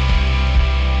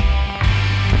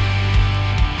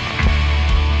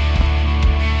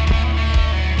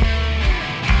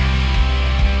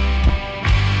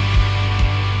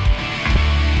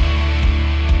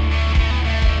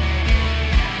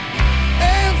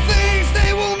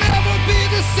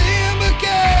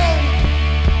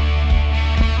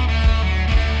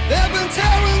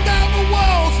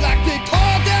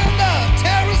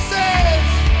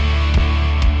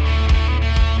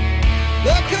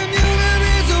 The community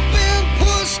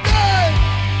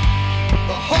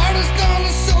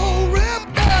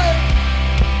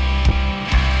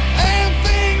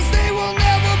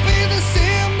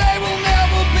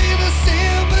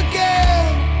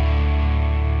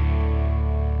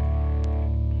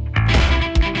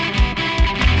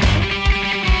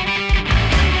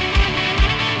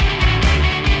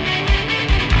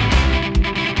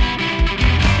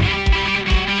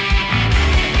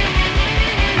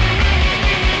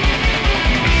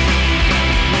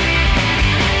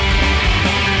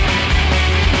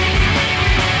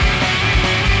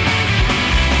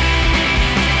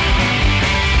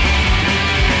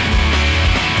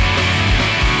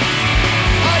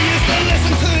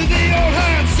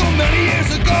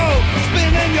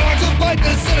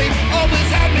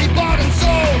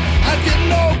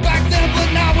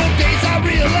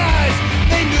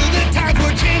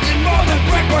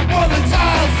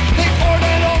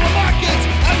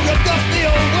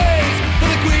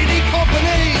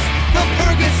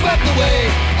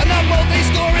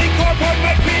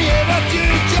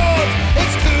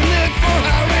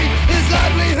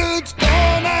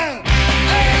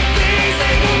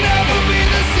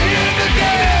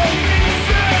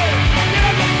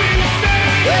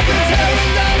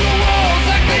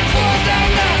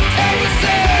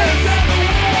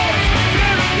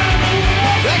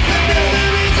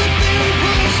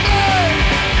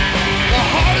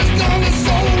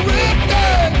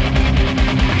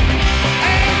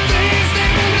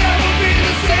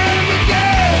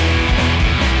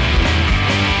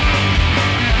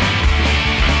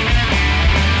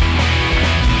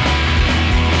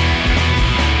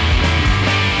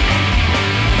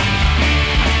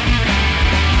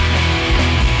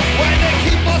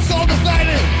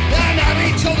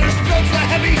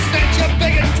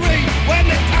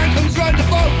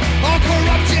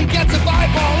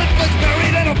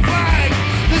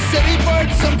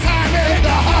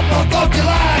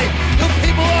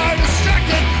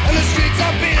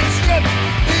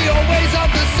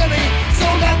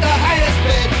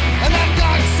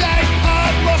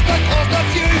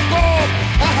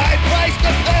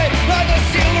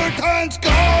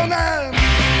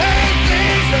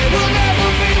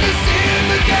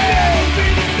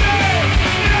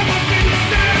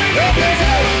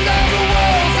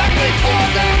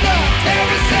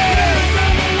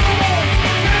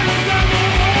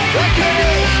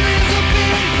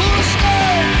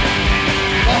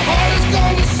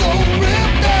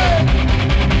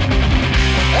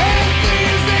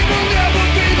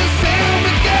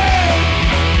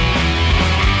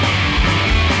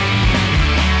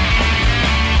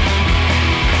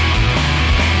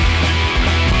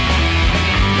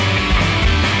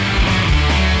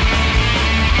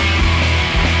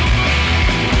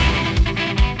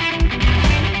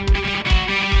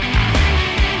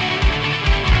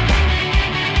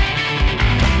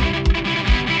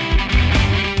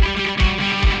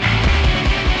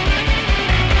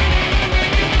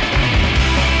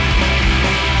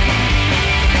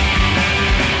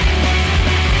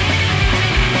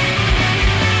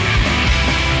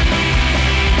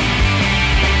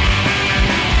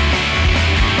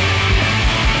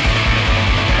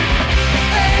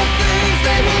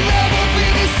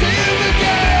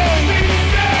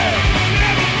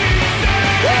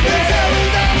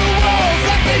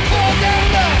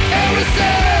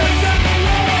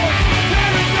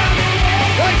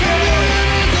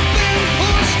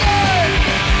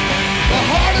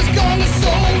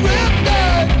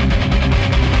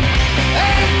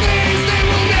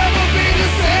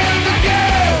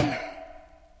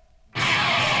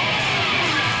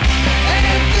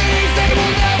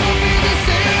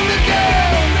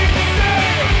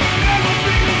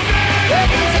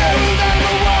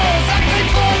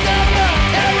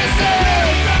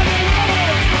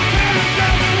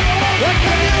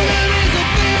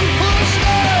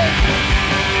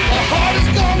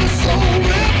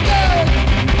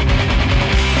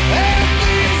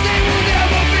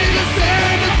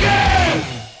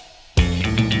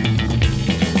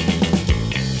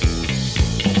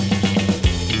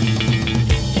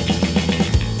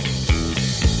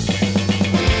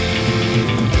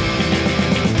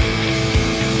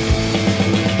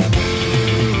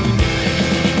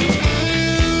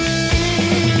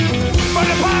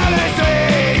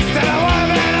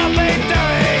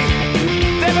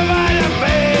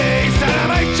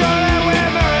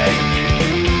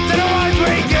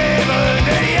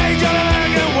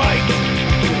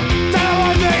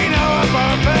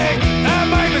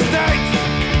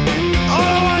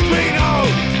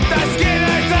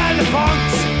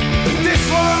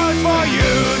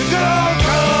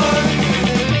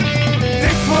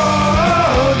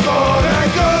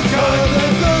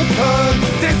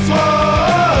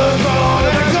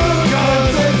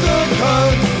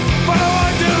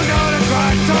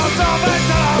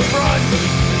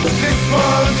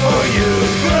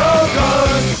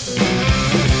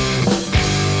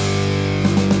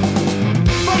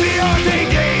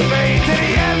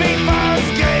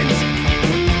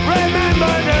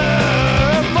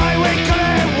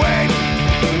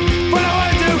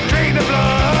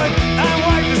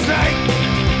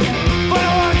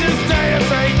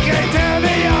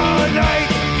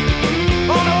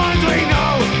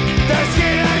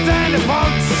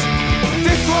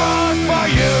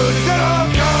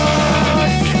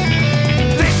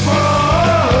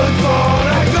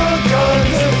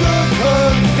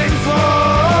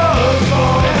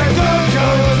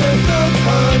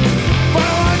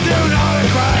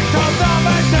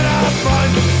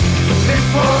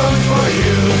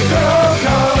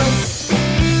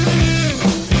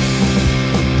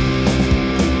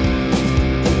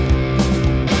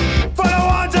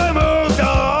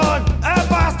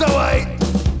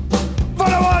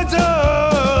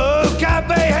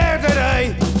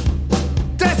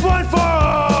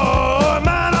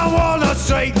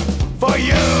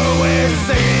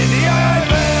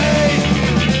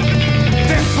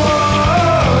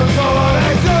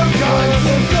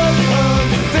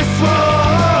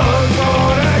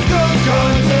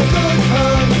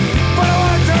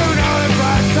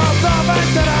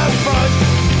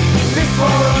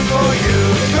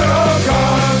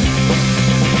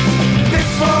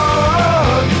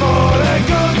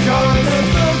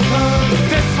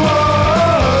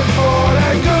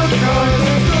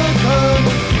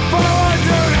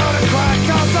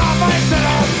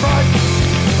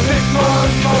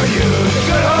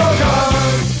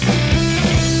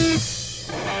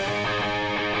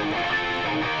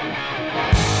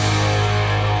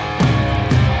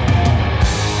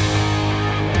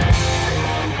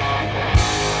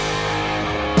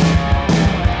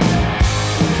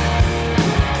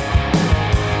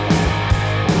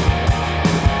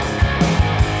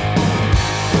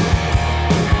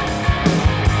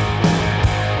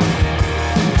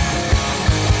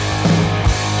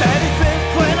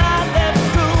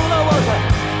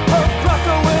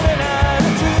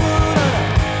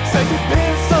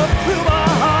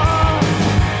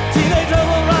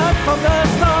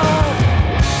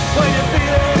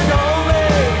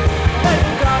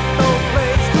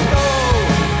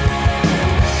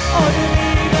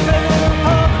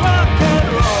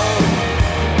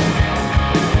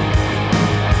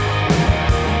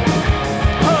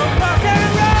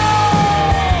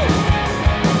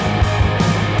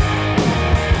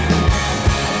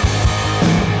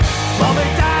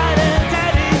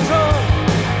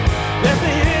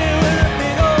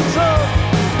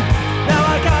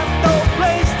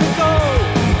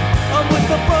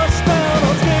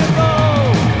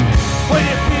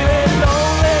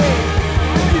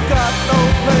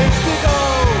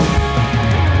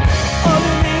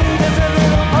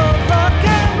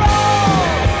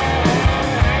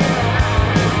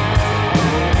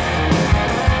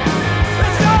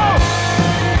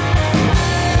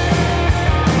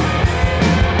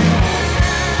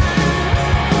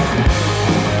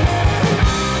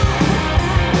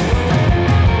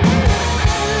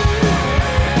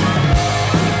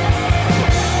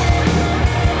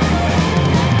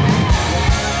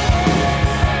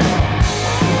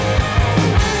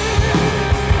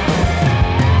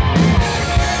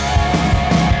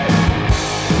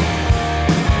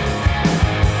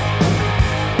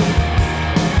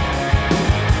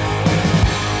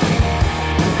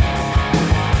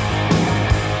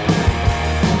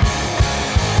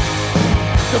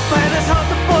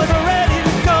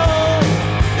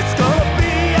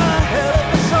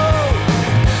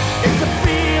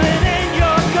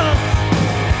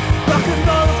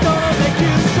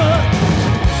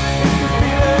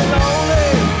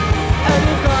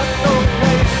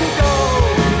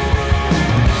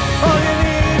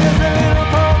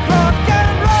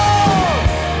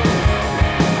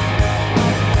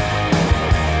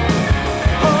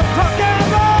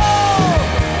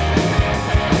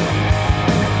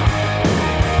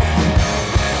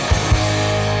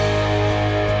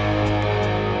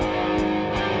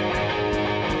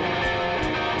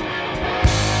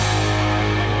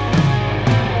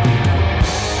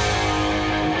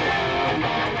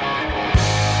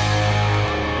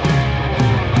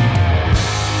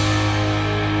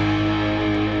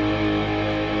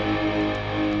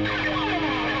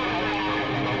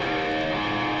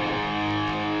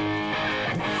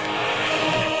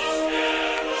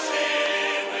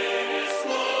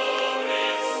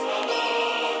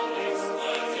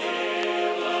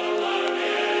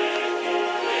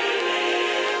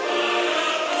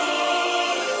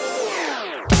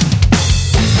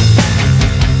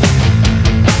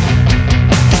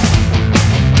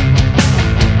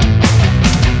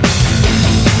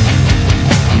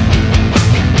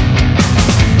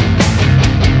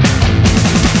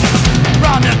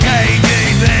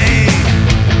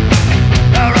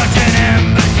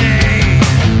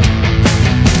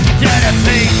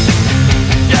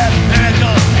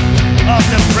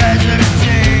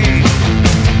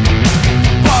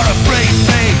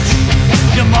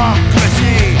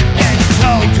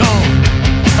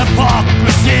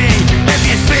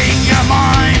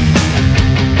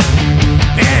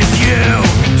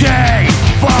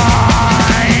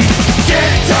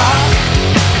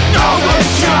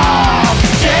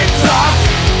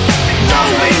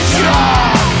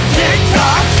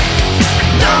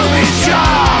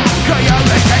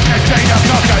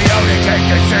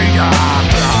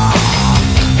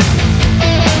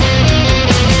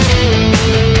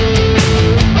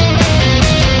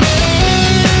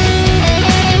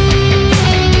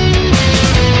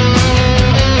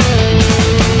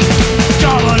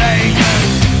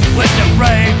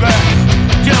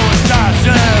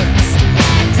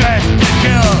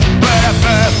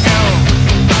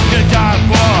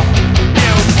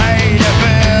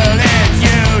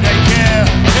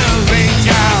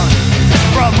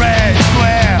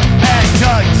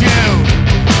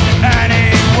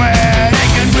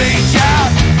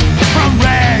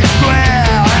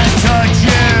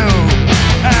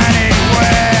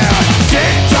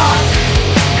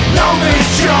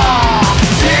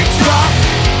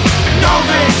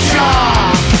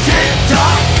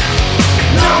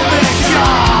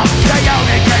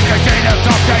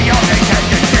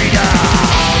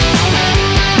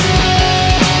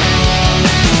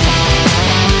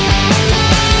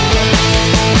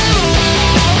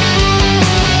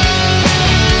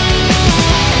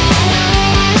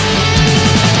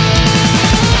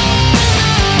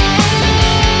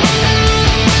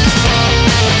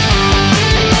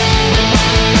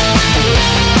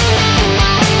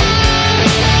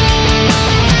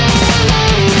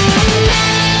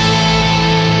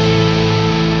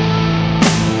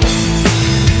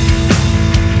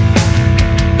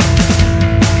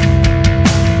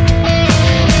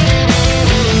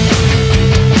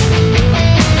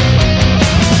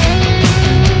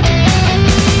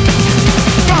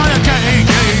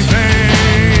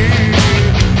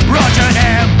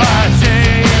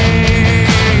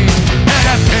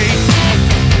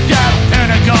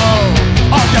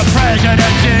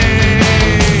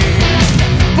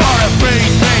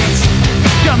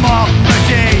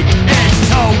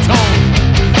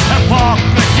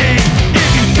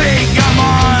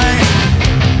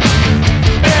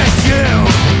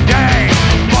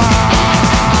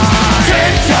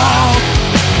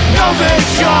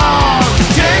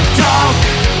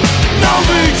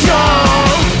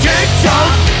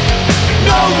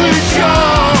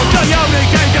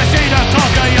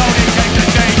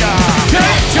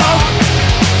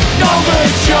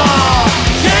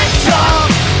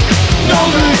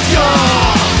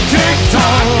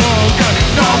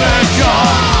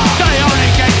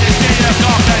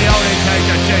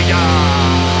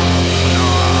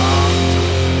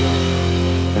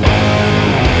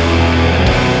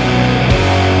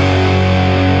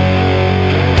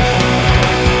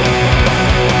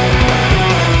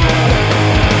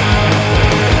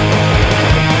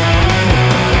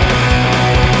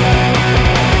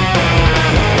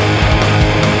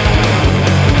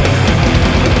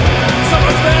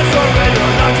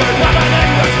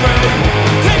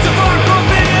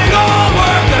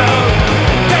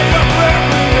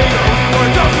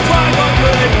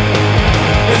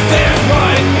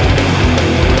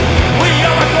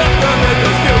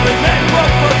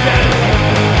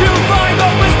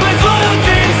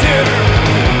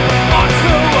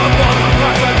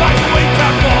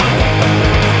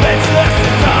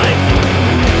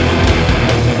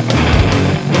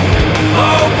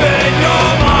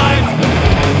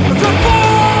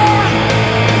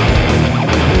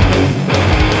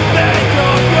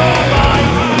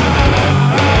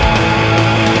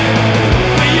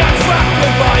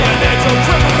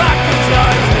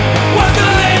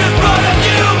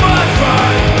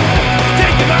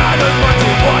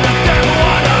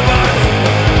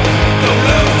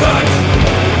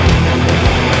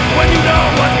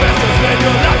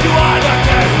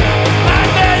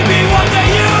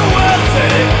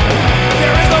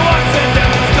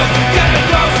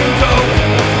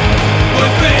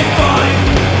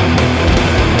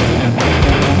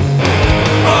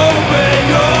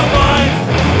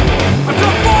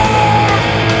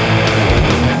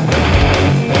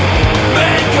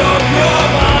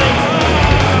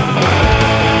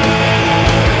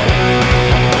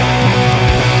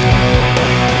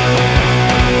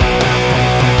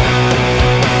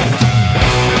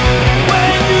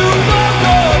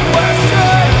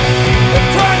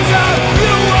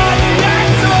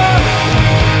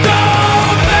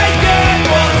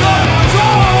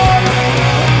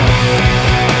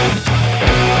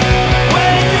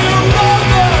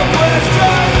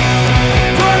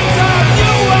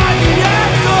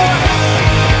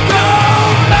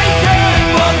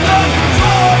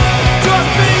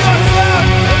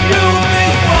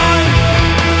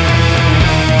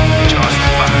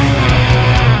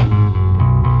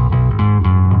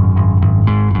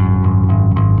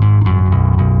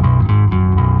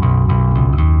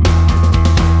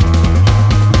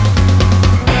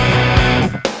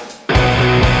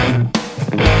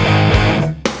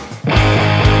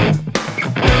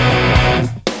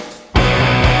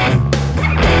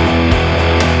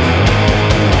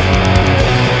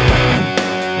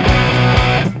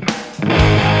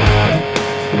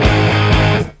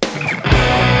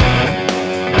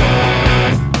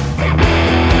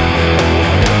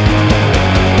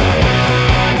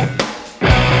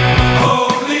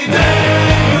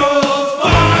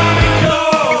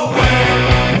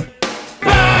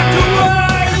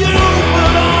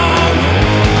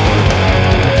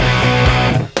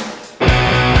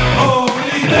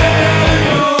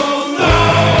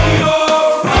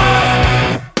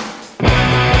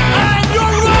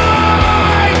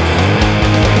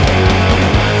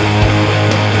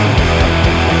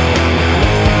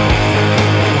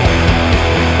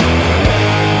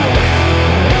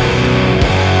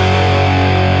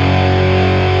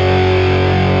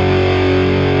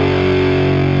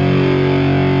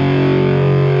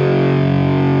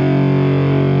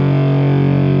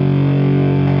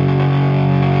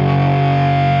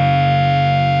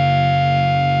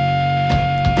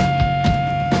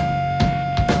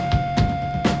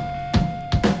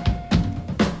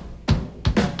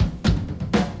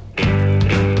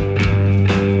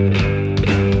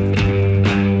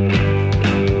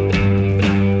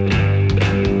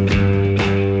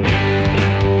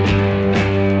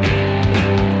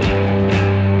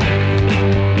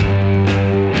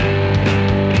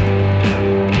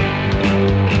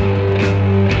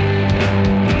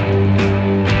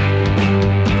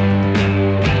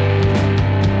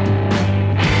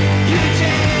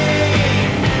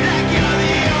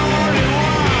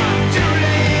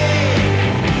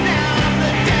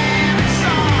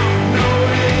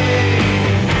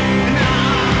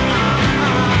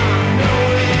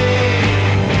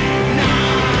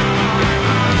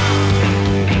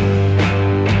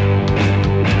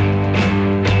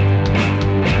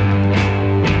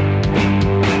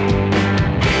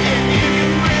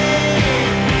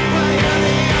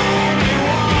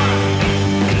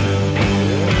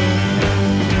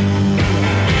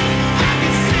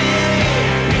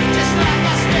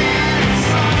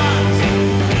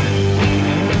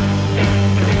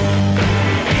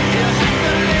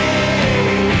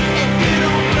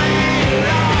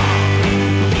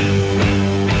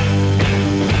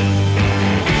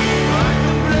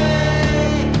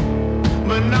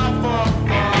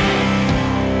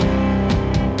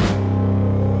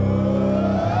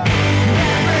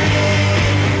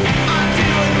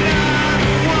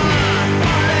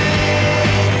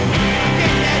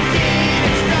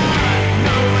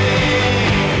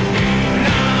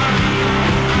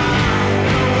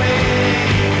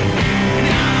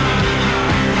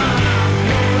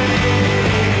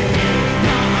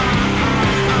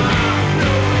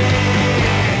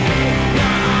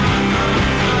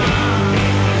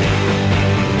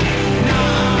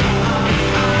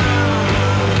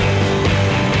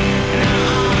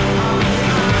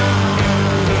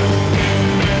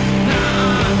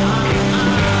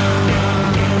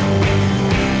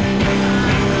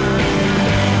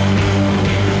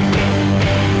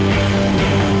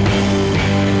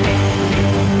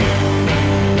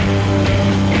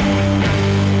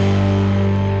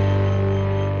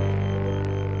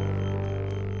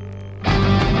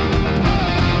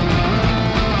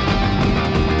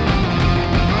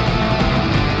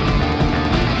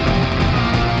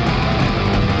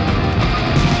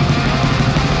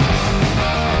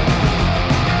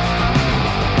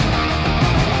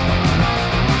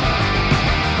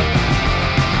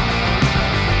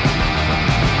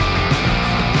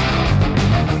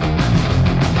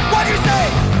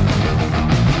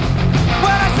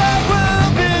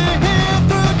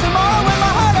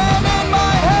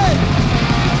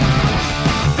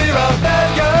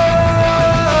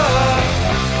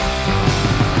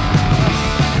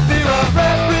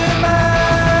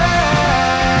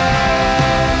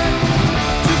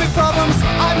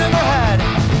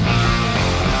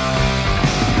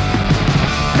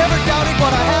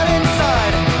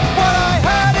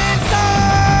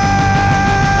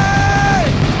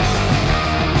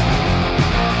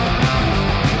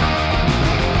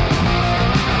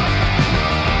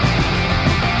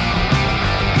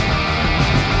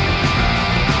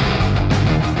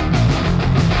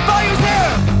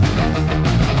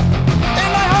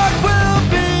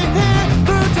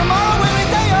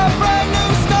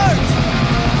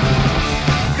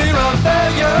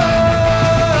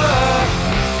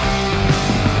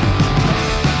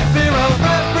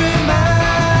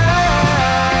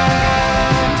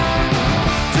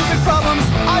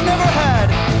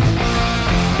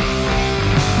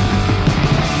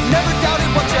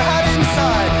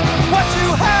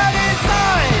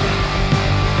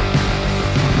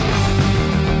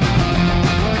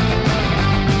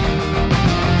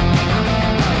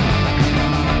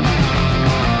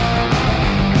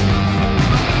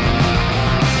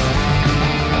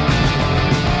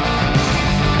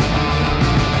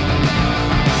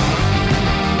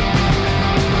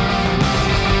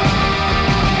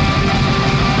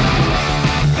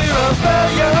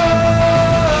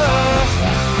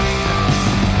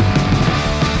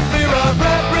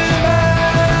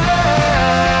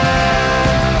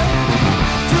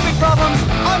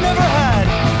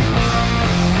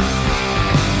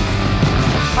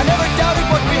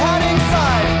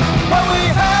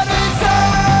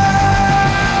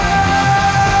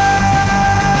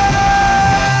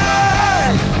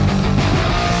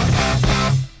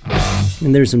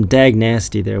And there's some dag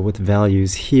nasty there with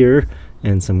values here,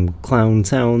 and some clown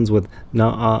sounds with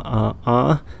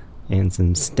na-ah-ah-ah, and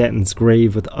some Stanton's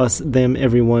Grave with us, them,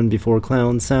 everyone before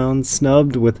clown sounds,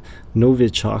 snubbed with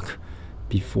Novichok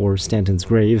before Stanton's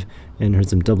Grave, and heard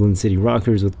some Dublin City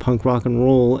Rockers with Punk Rock and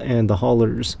Roll, and the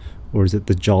Hollers, or is it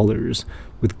the Jollers,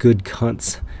 with Good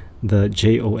Cunts, the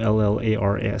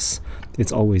Jollars.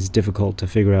 It's always difficult to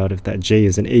figure out if that J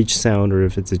is an H sound or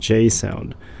if it's a J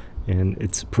sound. And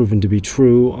it's proven to be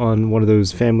true on one of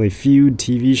those Family Feud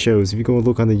TV shows. If you go and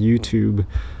look on the YouTube,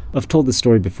 I've told this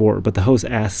story before, but the host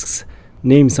asks,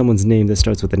 name someone's name that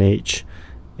starts with an H,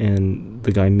 and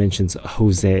the guy mentions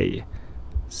Jose.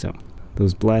 So,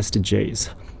 those blasted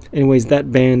J's. Anyways,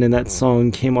 that band and that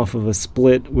song came off of a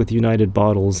split with United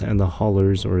Bottles and the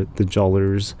Hollers, or the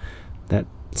Jollers, that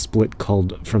split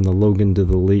called From the Logan to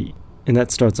the Lee. And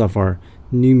that starts off our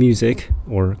new music,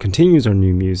 or continues our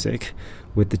new music,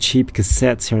 with the cheap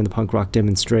cassettes here in the punk rock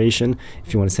demonstration.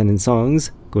 If you want to send in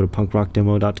songs, go to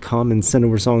punkrockdemo.com and send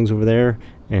over songs over there.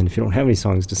 And if you don't have any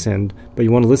songs to send, but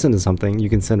you want to listen to something, you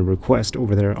can send a request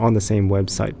over there on the same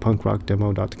website,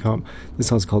 punkrockdemo.com. This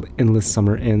song's called Endless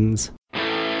Summer Ends.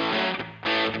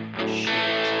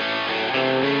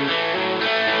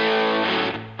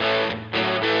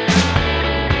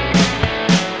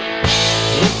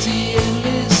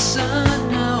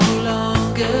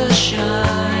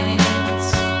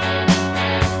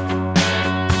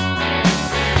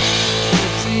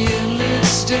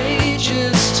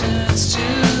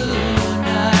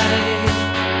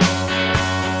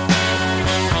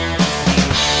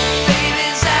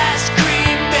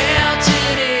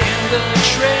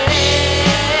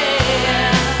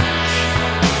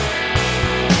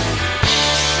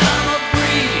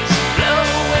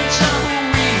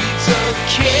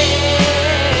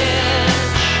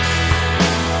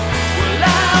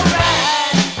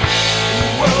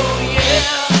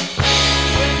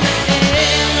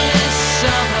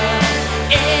 Summer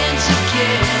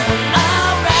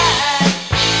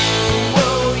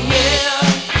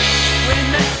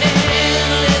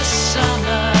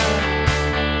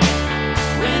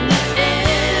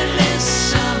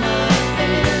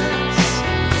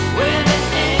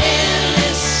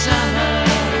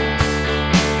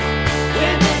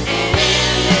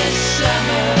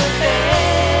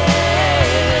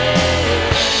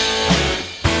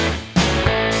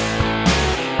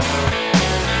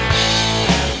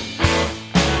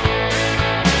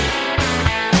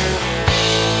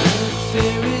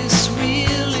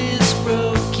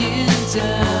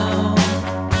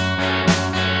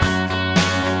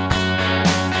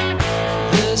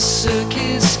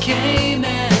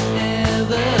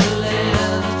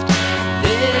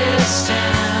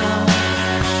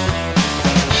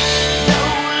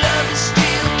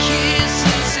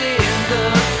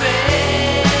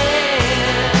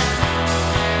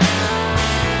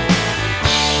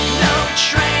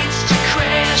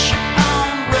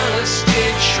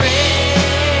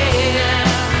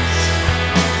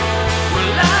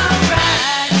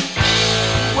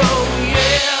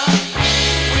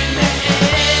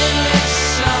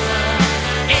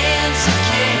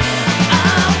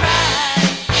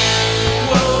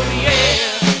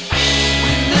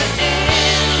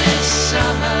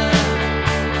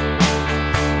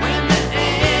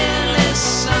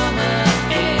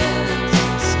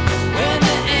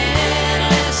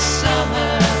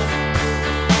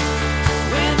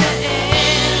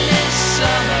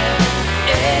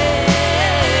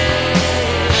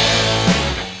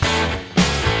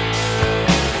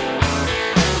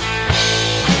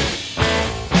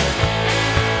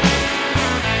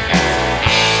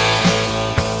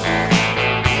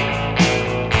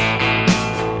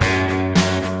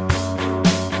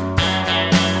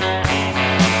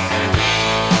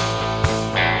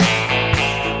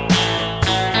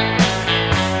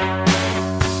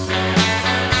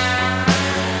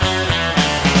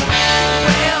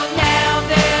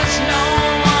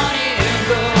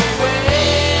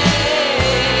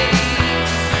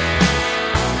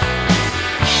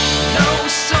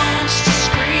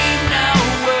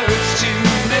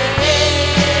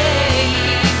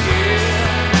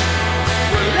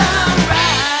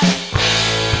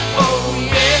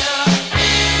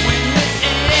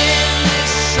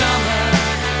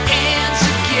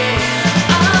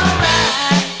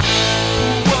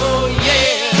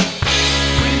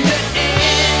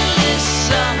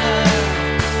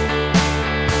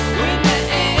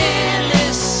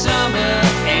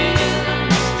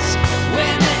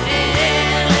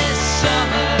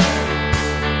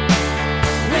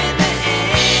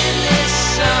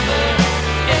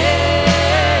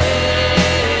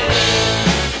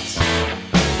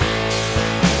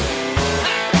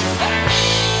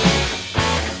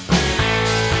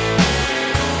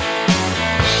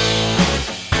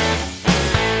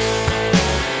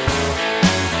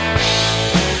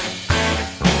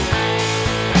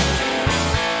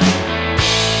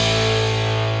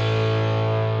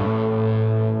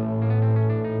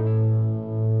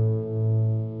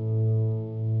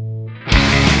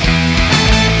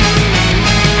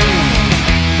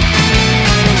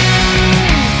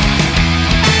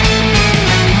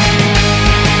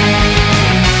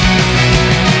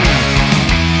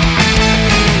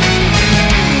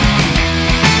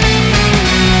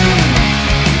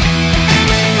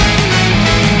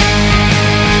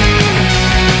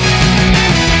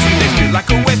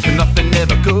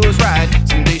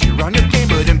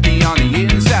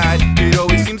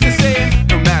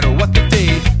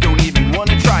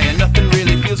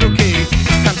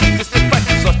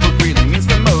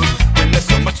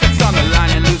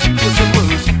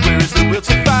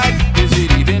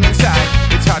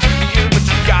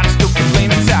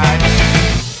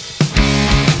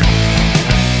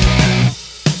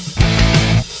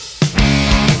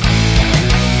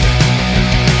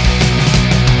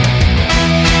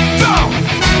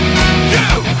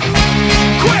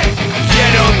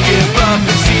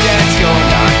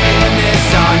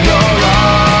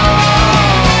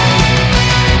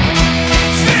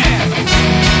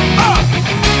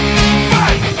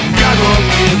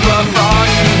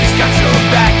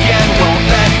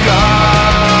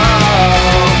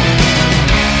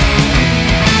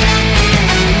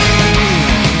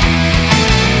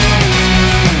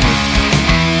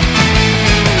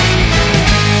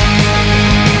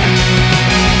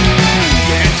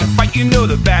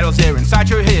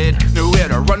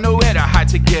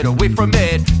to get away from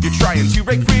it. You're trying to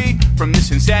break free from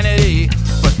this insanity,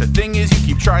 but the thing is you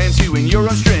keep trying to in your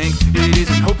own strength. It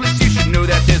isn't hopeless, you should know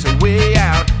that there's a way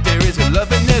out. There is a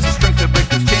love and there's a strength to break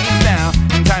those chains now.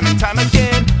 And time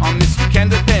again, on this you can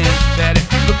depend, that if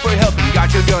you look for help in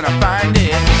God, you're gonna find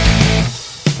it.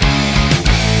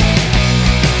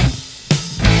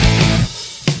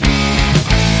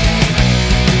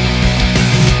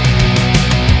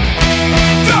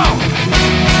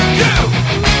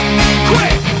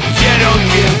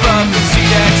 Give up and see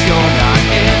that you're not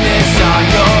in this on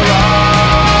your own.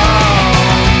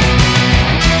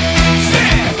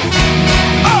 Stand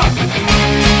up,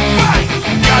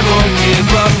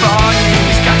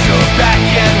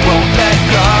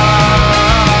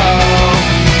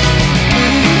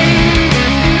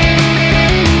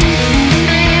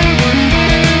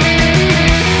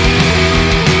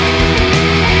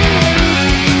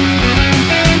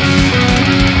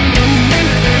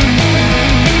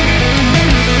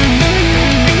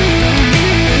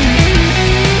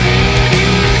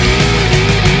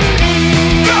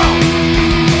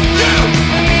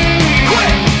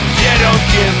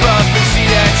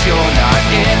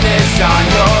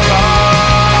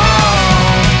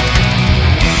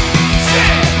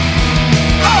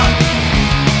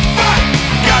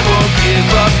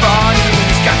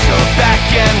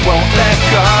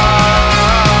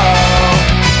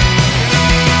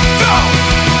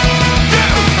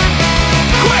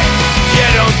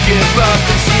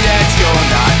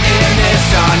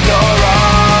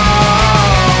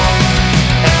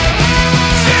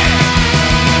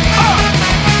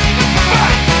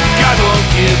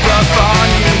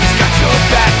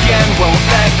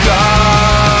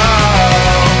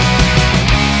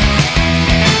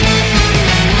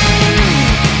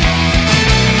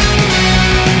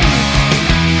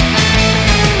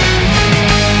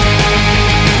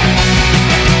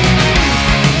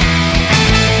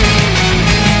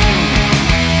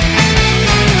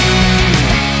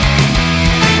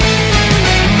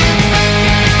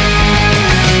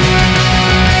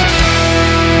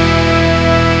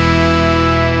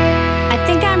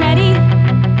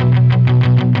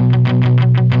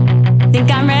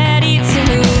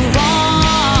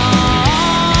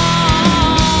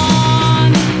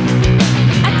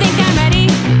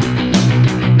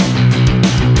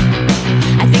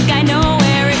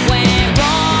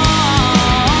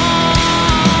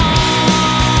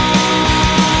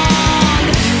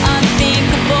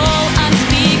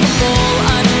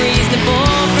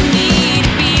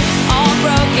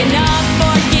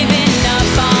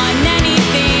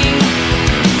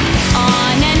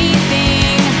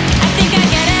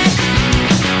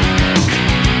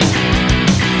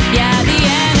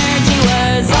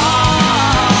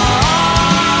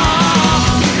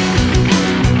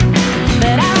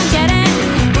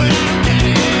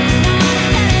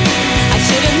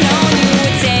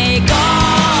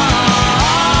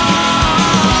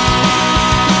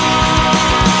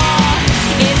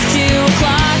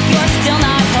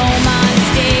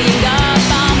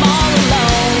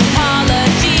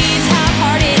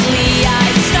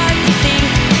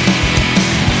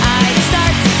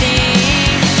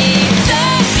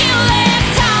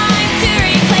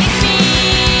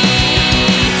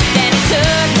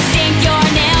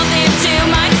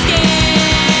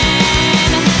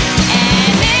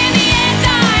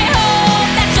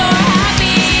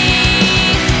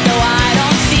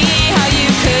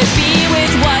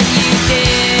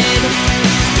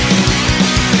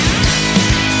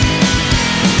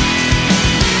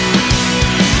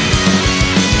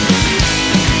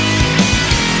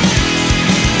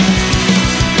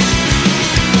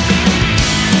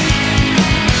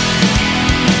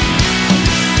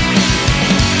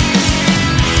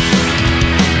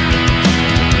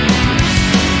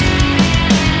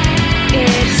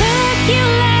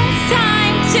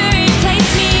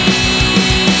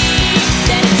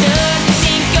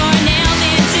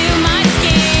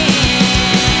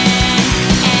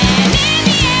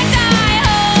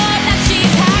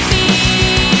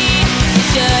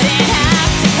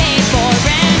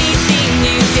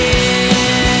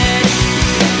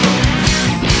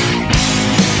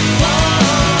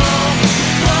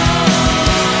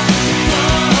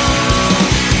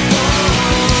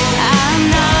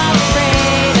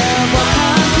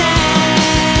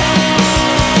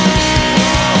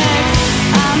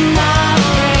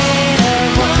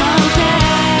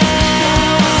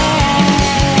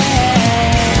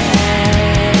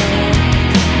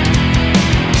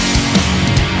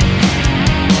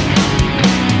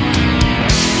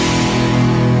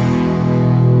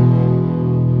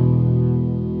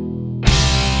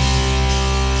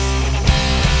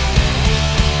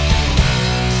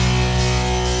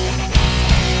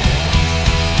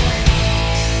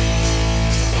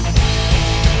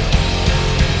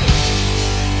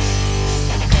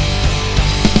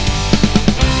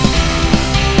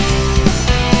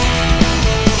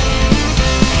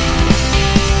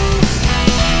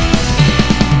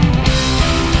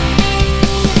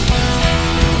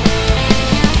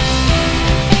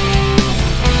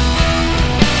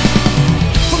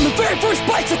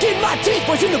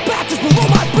 It's in the back just below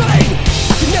my brain.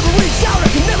 I can never reach out, I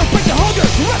can never break the hunger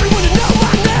for everyone to know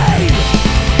my name.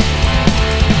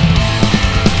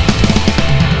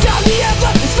 Down the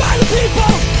envelope, inspire the people.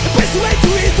 Embrace the way to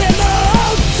ease their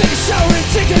load. Take a shower and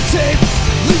take a tape.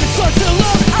 Leave it such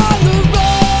alone on the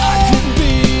road. I could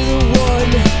be the one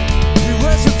we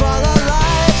worship all our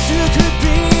lives. You could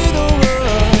be the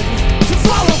one to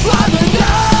follow by the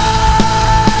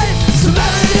night.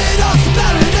 Samaritan, oh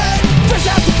Samaritan, fresh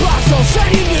out the box, all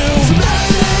shiny new.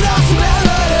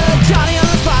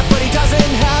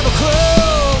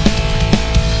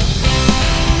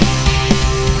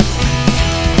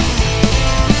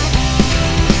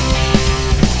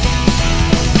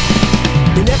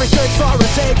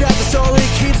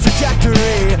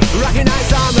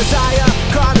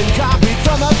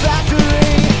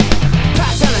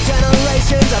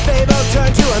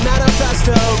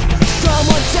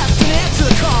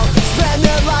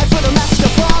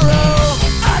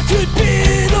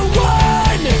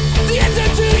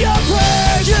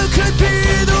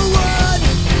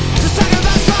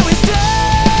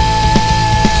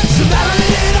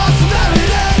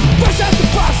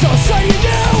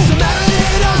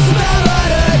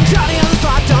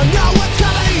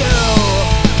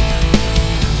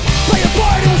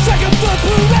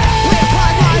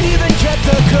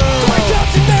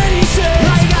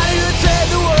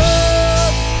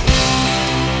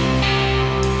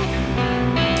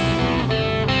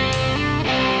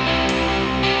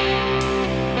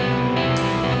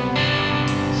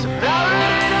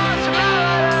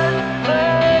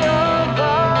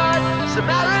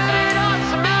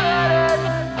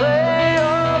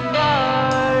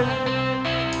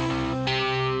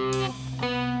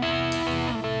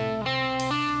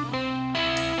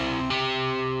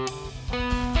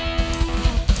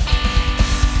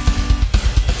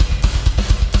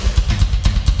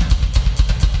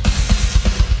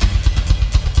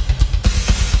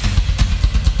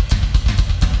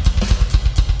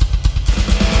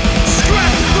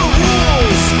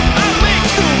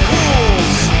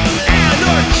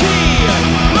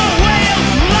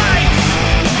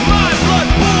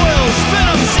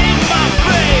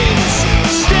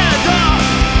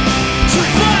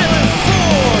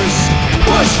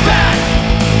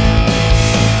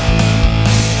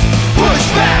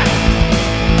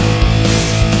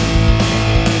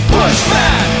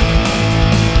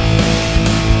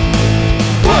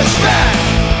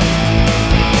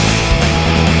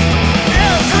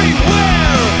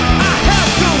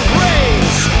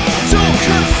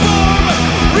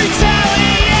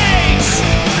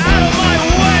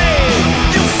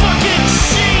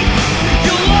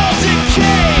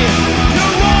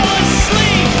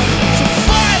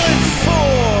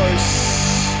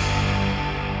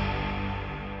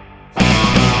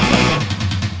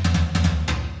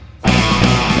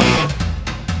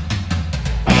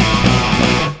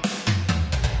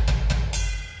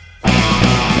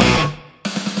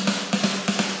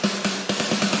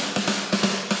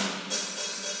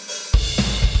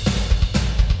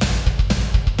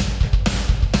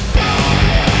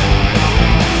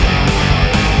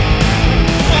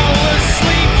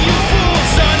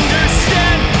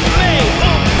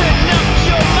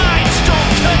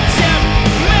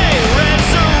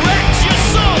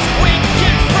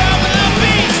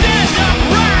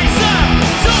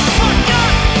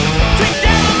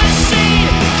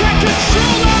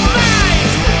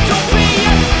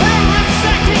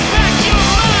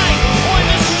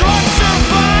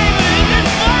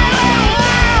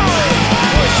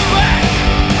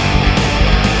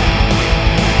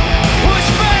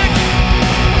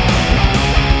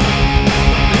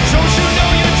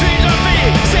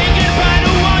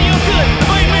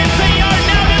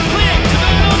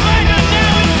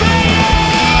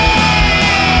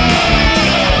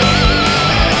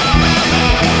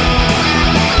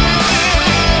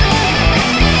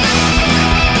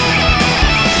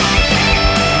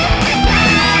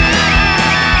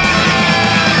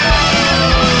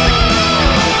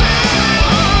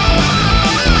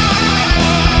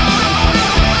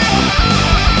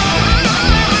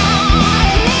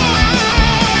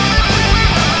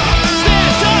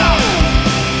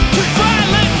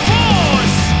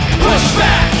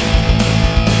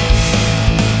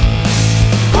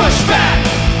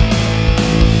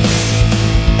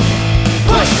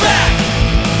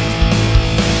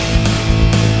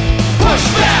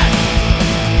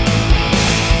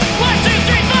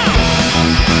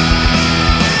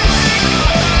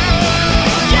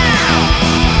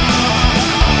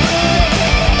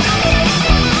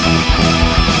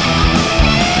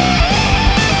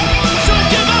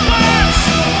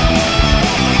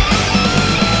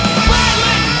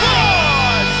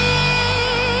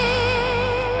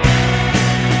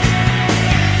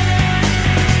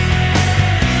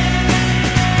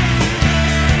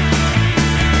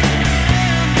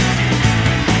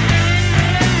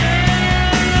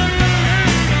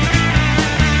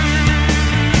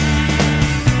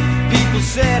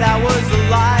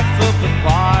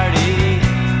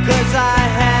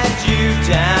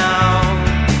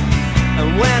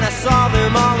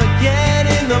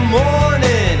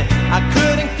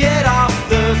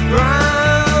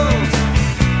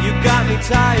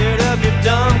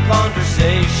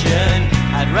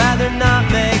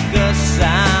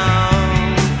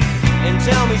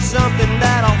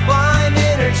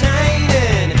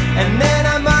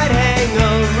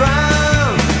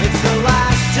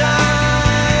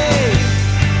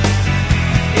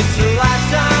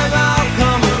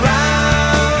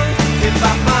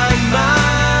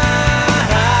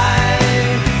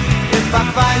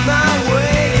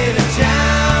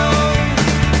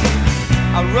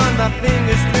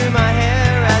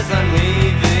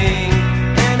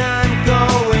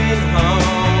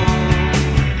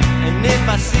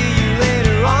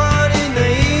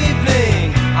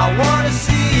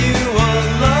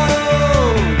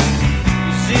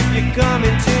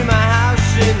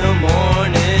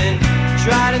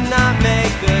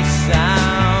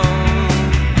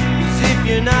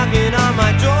 you're knocking on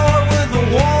my door with a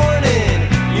warning.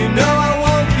 You know I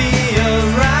won't be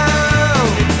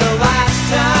around. It's the last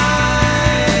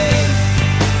time.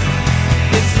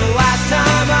 It's the last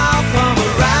time I'll come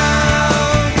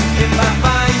around. If I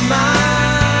find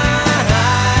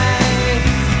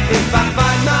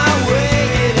my way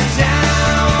into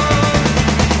town.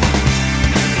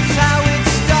 It's how it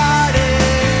started.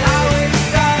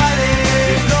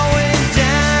 It's going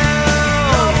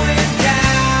down.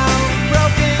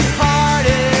 Broken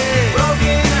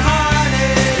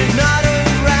hearted. You're not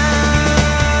around.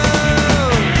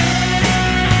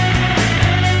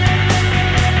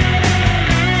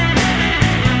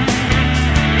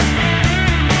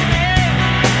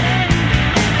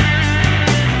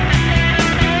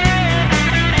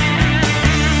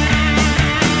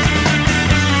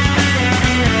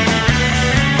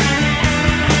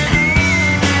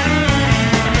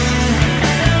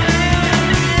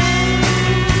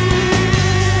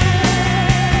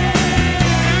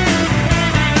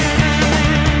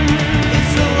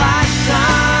 It's the last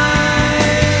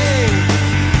time.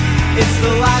 It's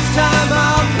the last time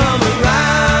I'll come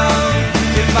around.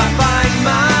 If I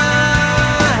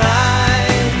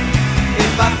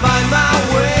find my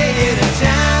way into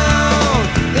town.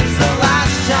 It's the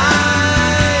last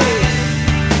time.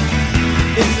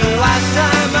 It's the last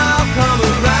time I'll come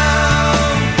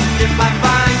around. If I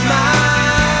find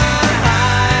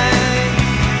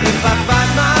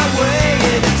my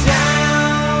way into town.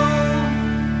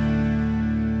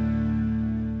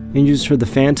 And you just heard the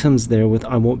Phantoms there with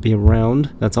I Won't Be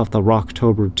Around. That's off the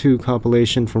Rocktober 2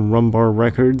 compilation from Rumbar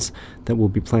Records that we'll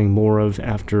be playing more of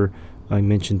after I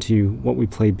mentioned to you what we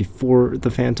played before the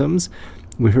Phantoms.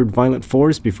 We heard Violent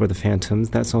Force before the Phantoms.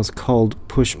 That song's called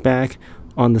Push Back.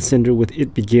 On the Cinder with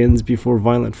It Begins before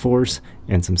Violent Force.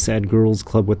 And some Sad Girls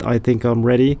Club with I Think I'm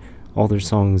Ready. All their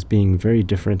songs being very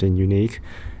different and unique.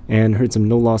 And heard some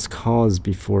No Lost Cause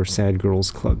before Sad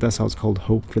Girls Club. That song's called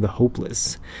Hope for the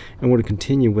Hopeless. And we're going to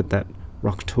continue with that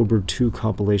Rocktober 2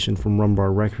 compilation from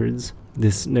Rumbar Records.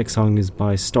 This next song is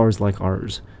by Stars Like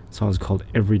Ours. The song's called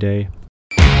Every Day.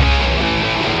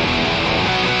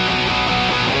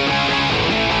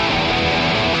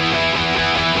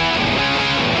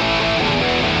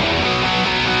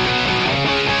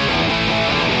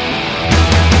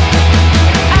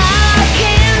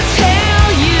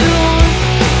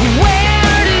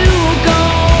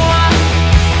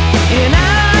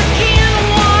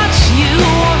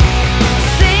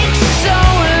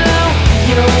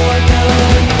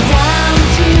 Down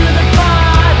to the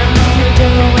bottom, you're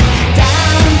going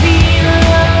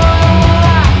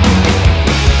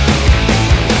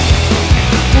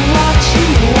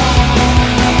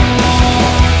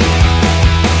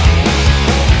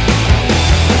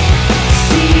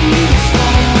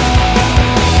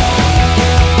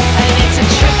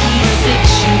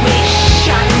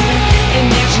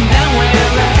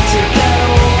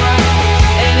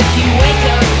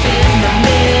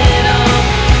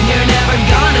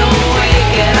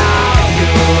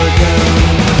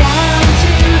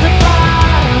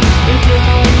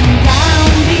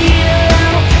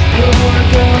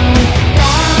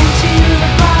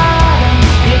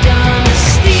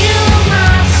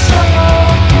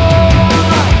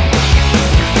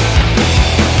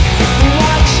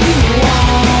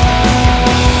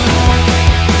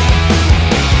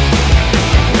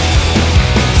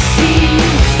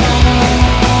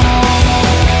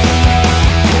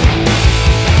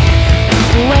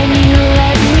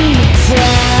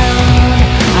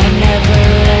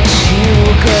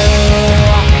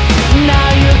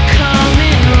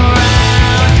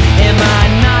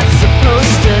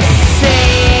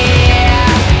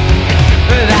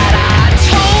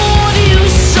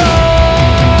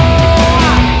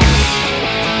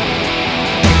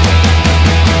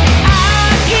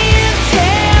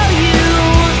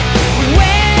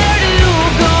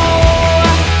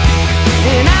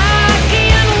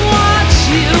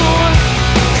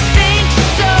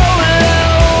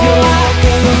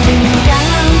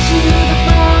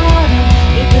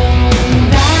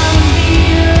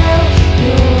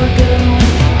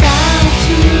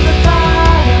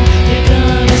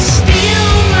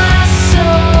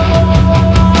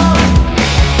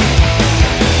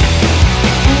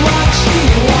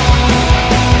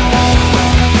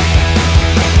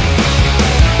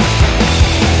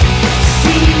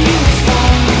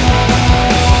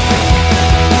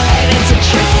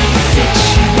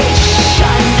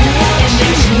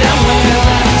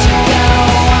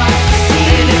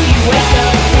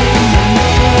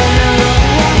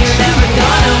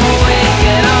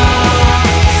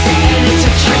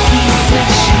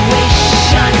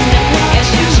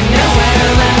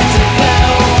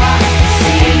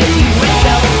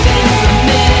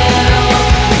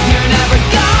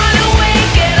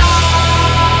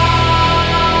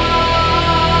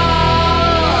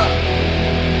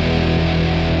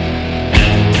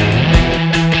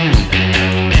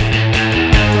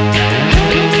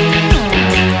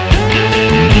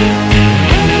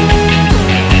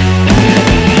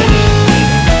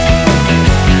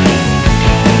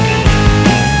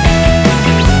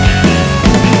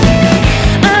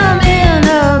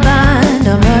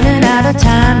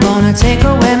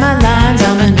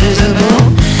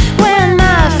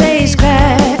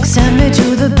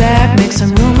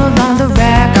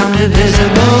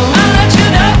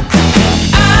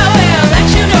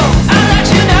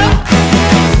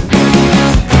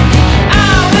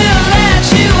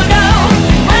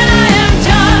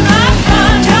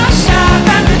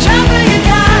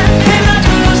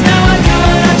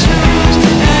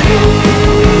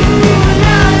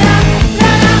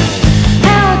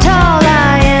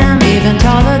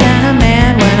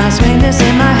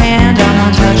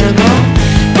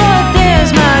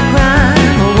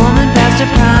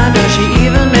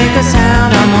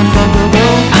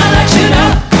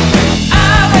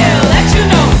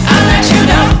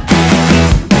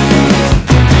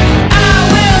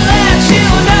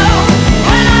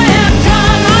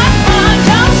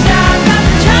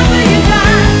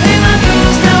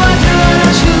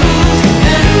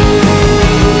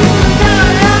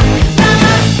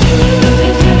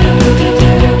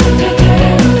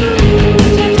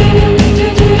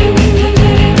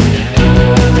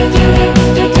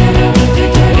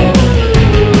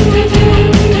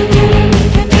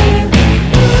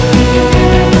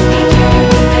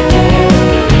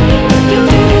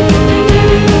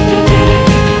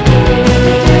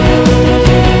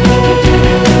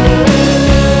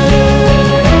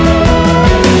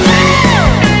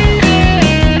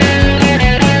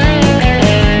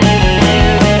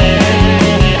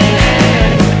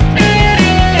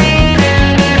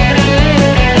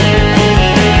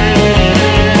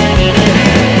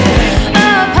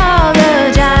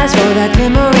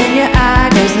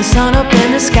the sun up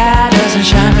in the sky doesn't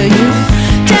shine for you.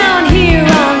 Down here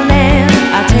on land,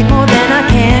 I take more than I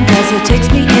can, 'cause it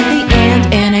takes me in the end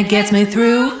and it gets me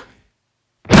through.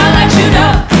 I'll let you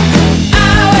know,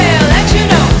 I will let you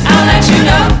know, I'll let you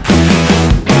know.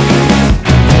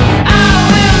 I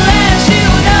will let you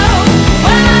know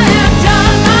when I have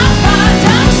done my part.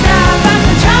 Don't stop at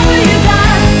the top of your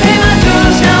time. Pay my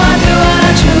dues, now I do what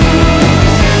I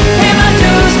choose. Pay my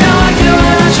dues, now I do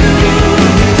what I choose.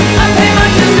 I pay my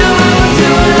dues, now I will do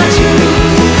what I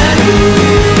choose. And ooh,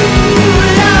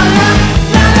 la la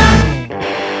la la.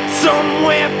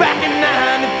 Somewhere back in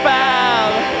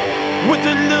 95, with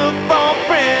a love for a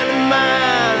friend of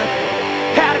mine,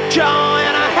 had a car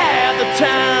and I had the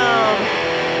time,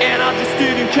 and I just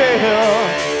didn't care.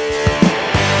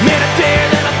 Made a day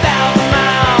than 1,000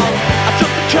 miles. I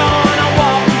took the car and I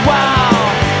walked a while,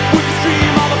 with the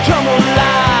stream all the trouble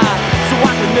lie, so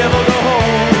I could never go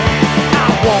home. I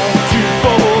want to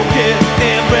forget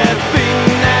everything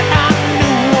that I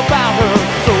knew about her,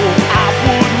 so I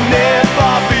would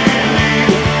never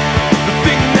believe the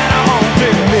thing that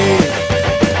haunted me.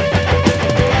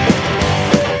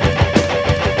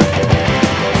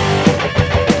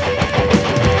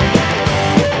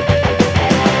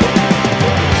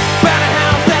 Found a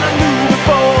house that I knew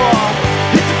before,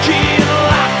 hit the key and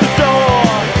locked the door.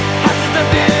 House was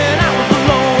empty and I was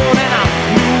alone, and I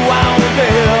knew I was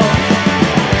there.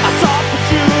 I saw a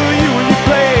picture of you in your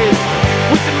place,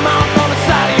 with the mark on the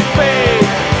side of your face.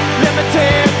 Let me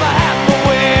tell you, if I had my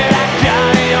way, that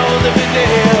Johnny yours if you're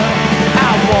there.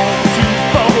 I want to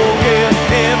forget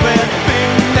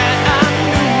everything that I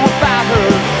knew about her,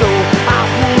 so I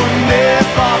would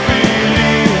never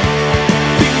believe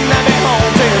the thing that they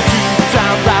haunted. 2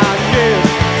 times I guess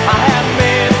I have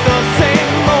made the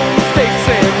same old mistakes,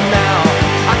 and now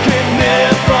I can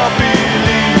never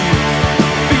believe the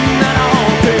thing that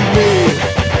haunted me.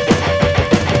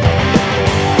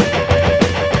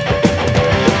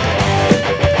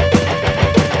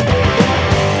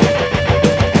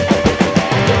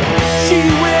 She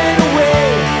went away,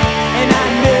 and I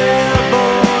never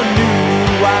knew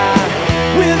why.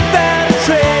 Without a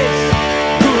trace,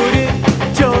 could it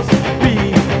just be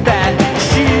that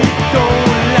she don't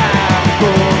like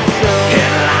us?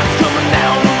 Headlights coming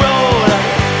down the road,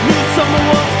 knew summer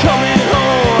was coming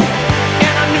home,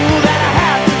 and I knew that I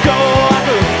had to go. I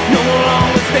could no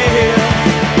longer stay here.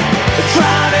 I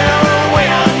tried every way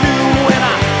I knew, and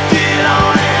I did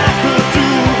all that I could do,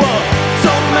 but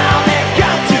somehow they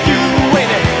got to you, and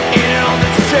it ended on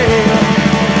this trail.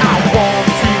 I want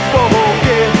to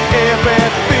forget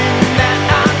everything that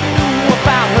I knew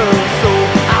about her, so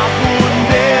I would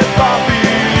never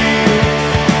believe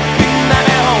the thing that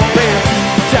they haunted.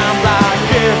 2 times I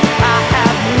guess I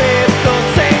have made the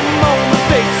same old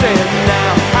mistakes, and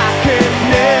now I can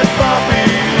never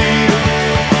believe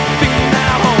the thing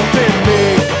that haunted me.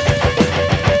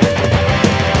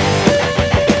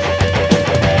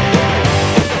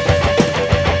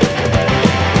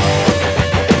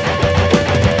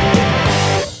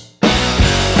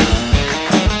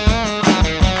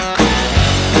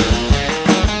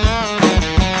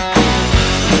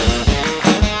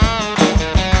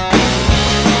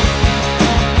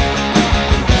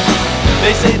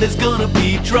 They say there's gonna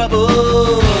be trouble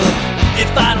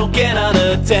if I don't get out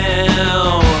of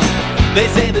town. They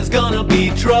say there's gonna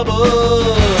be trouble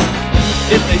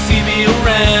if they see me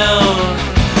around.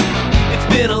 It's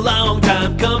been a long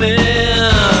time coming,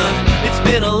 it's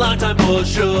been a long time for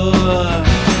sure.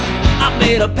 I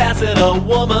made a pass at a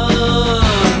woman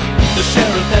the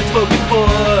sheriff had spoken for.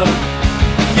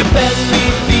 You best be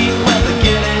beat while the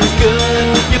getting's good.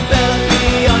 You better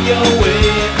be on your way.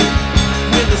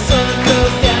 When the sun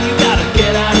goes down, you gotta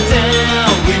get out of town.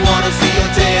 We wanna see your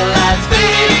taillights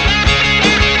fade.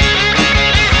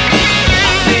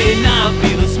 I may not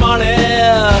be the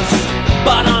smartest,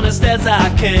 but honest as I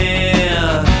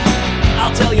can.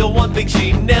 I'll tell you one thing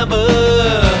she never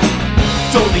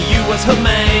told me: you was her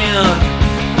man.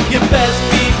 You best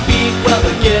be beat while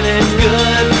the getting's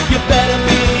good. You better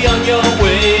be on your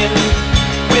way.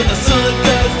 When the sun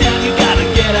goes down, you gotta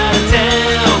get out of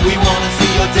town. We wanna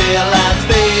see your taillights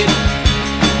fade.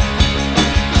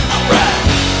 Alright.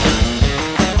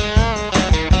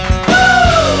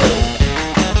 Woo!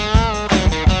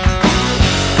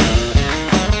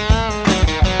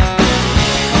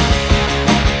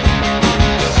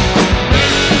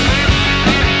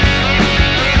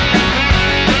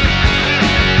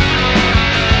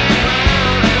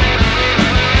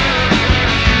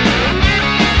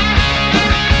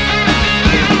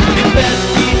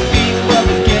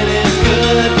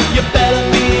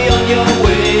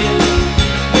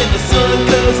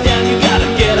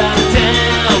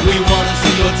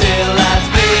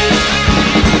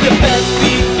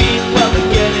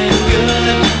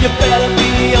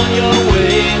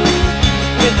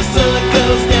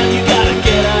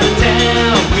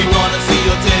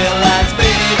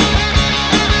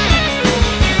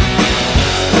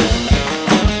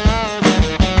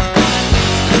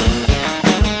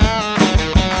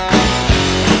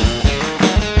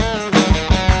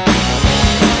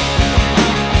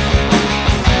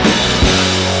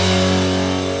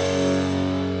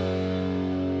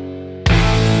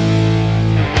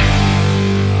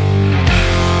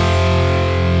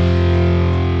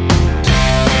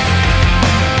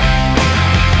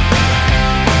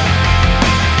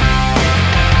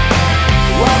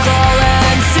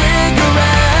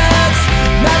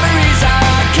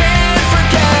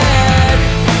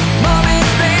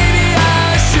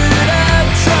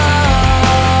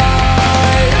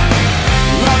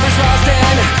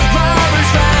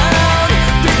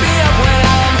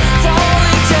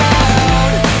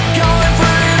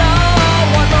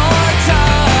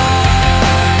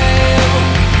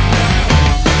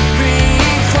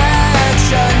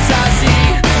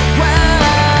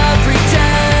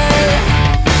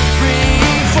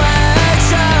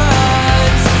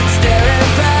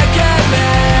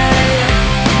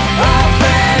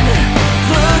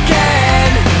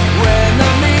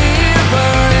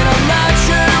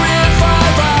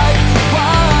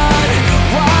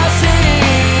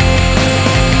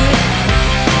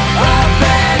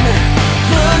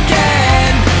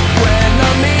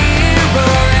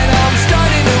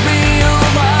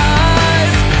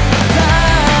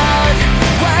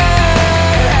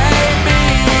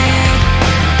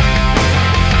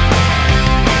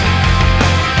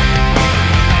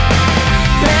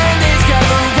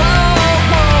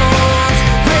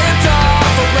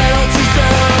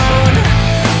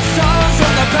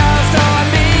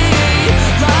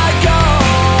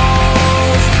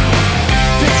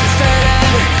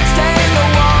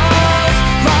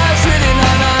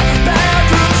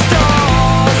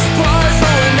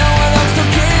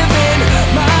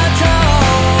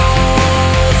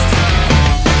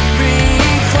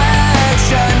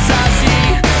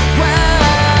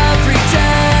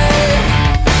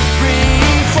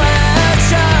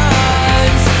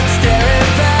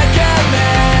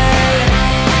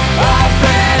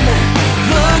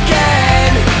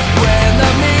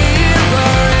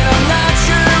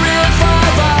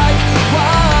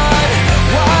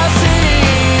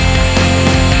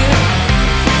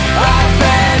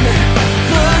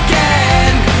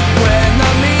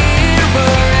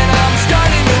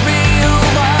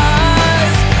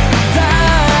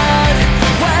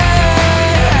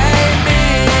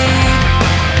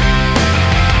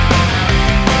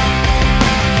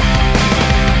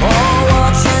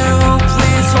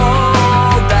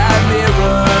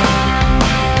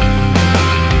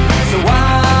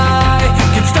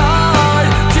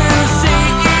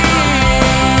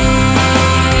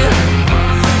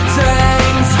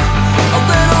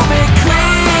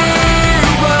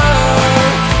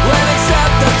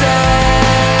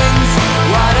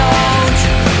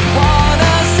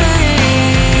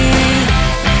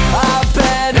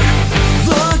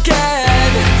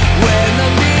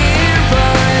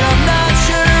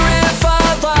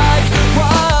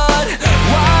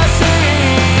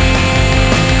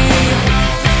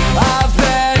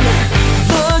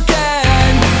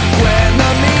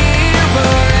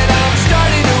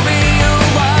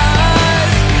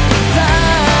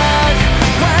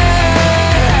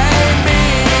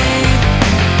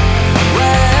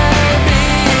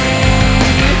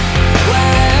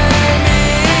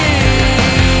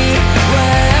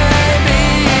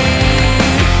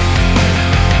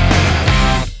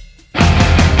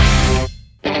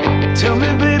 Tell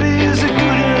me, baby, is it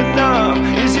good enough?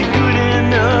 Is it good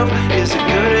enough? Is it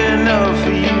good enough for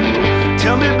you?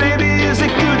 Tell me, baby, is it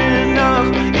good enough?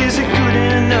 Is it good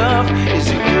enough? Is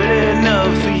it good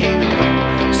enough for you?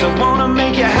 So I wanna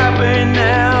make you happy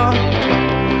now.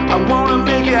 I wanna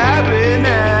make you happy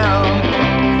now.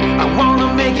 I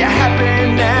wanna make you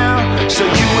happy now. So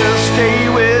you will stay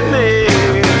with me.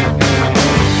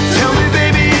 Tell me,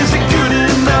 baby, is it good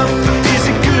enough? Is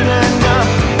it good enough?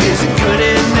 Is it good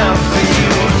enough for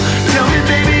you? Tell me,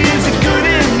 baby, is it good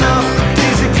enough?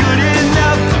 Is it good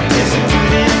enough? Is it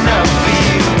good enough for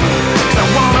you? 'Cause I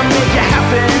wanna make you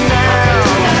happy now.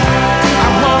 I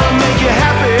wanna make you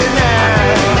happy now.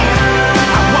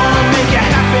 I wanna make you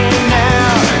happy now.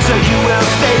 So you will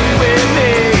stay with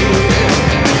me.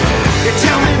 You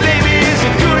tell me, baby, is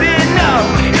it good enough?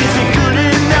 Is it good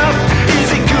enough? Is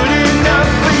it good enough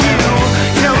for you?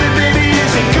 Tell me, baby,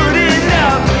 is it good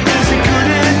enough? Is it good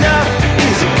enough?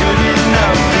 Is it good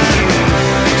enough for you?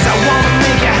 'Cause I wanna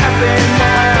make you happy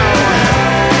now.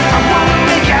 I wanna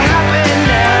make you happy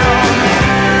now.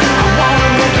 I wanna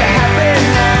make you happy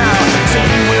now. So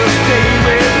you will stay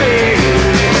with me.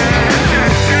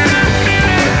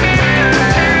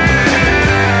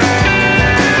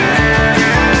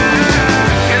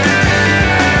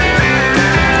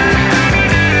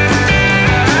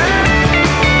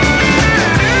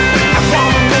 I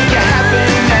wanna make you happy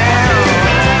now.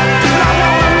 I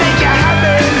wanna make you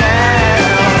happy now.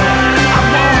 I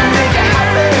wanna make you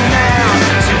happy now.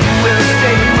 So you will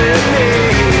stay with me.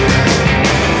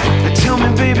 Tell me,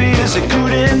 baby, is it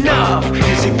good enough?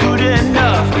 Is it good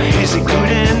enough? Is it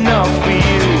good enough for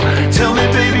you? Tell me,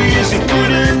 baby, is it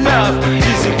good enough?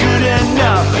 Is it good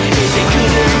enough? Is it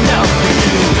good enough for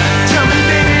you? Tell me,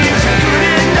 baby, is it good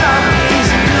enough? Is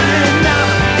it good enough?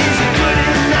 Is it good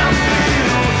enough for you?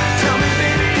 Tell me,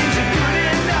 baby, is it good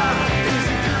enough? Is it good enough? Is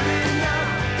it good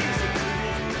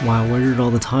enough? Wow, where did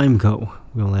all the time go?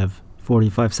 We only have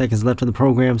 45 seconds left of the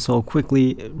program, so I'll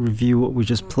quickly review what we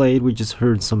just played. We just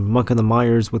heard some Muck and the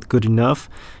Myers with Good Enough,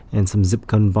 and some Zip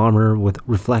Gun Bomber with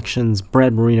Reflections,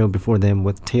 Brad Marino before them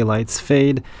with Taillights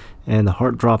Fade, and the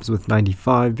Heart Drops with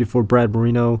 95 before Brad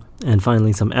Marino, and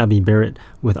finally some Abby Barrett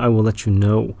with I Will Let You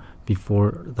Know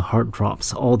before the Heart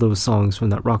Drops. All those songs from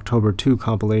that Rocktober 2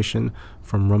 compilation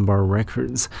from Rumbar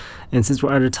Records. And since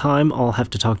we're out of time, I'll have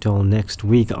to talk to you all next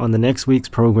week on the next week's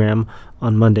program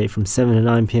on Monday from 7 to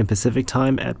 9 p.m. Pacific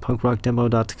time at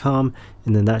punkrockdemo.com,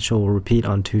 and then that show will repeat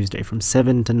on Tuesday from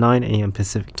 7 to 9 a.m.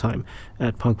 Pacific time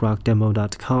at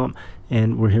punkrockdemo.com.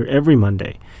 And we're here every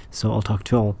Monday, so I'll talk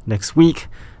to you all next week.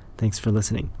 Thanks for listening.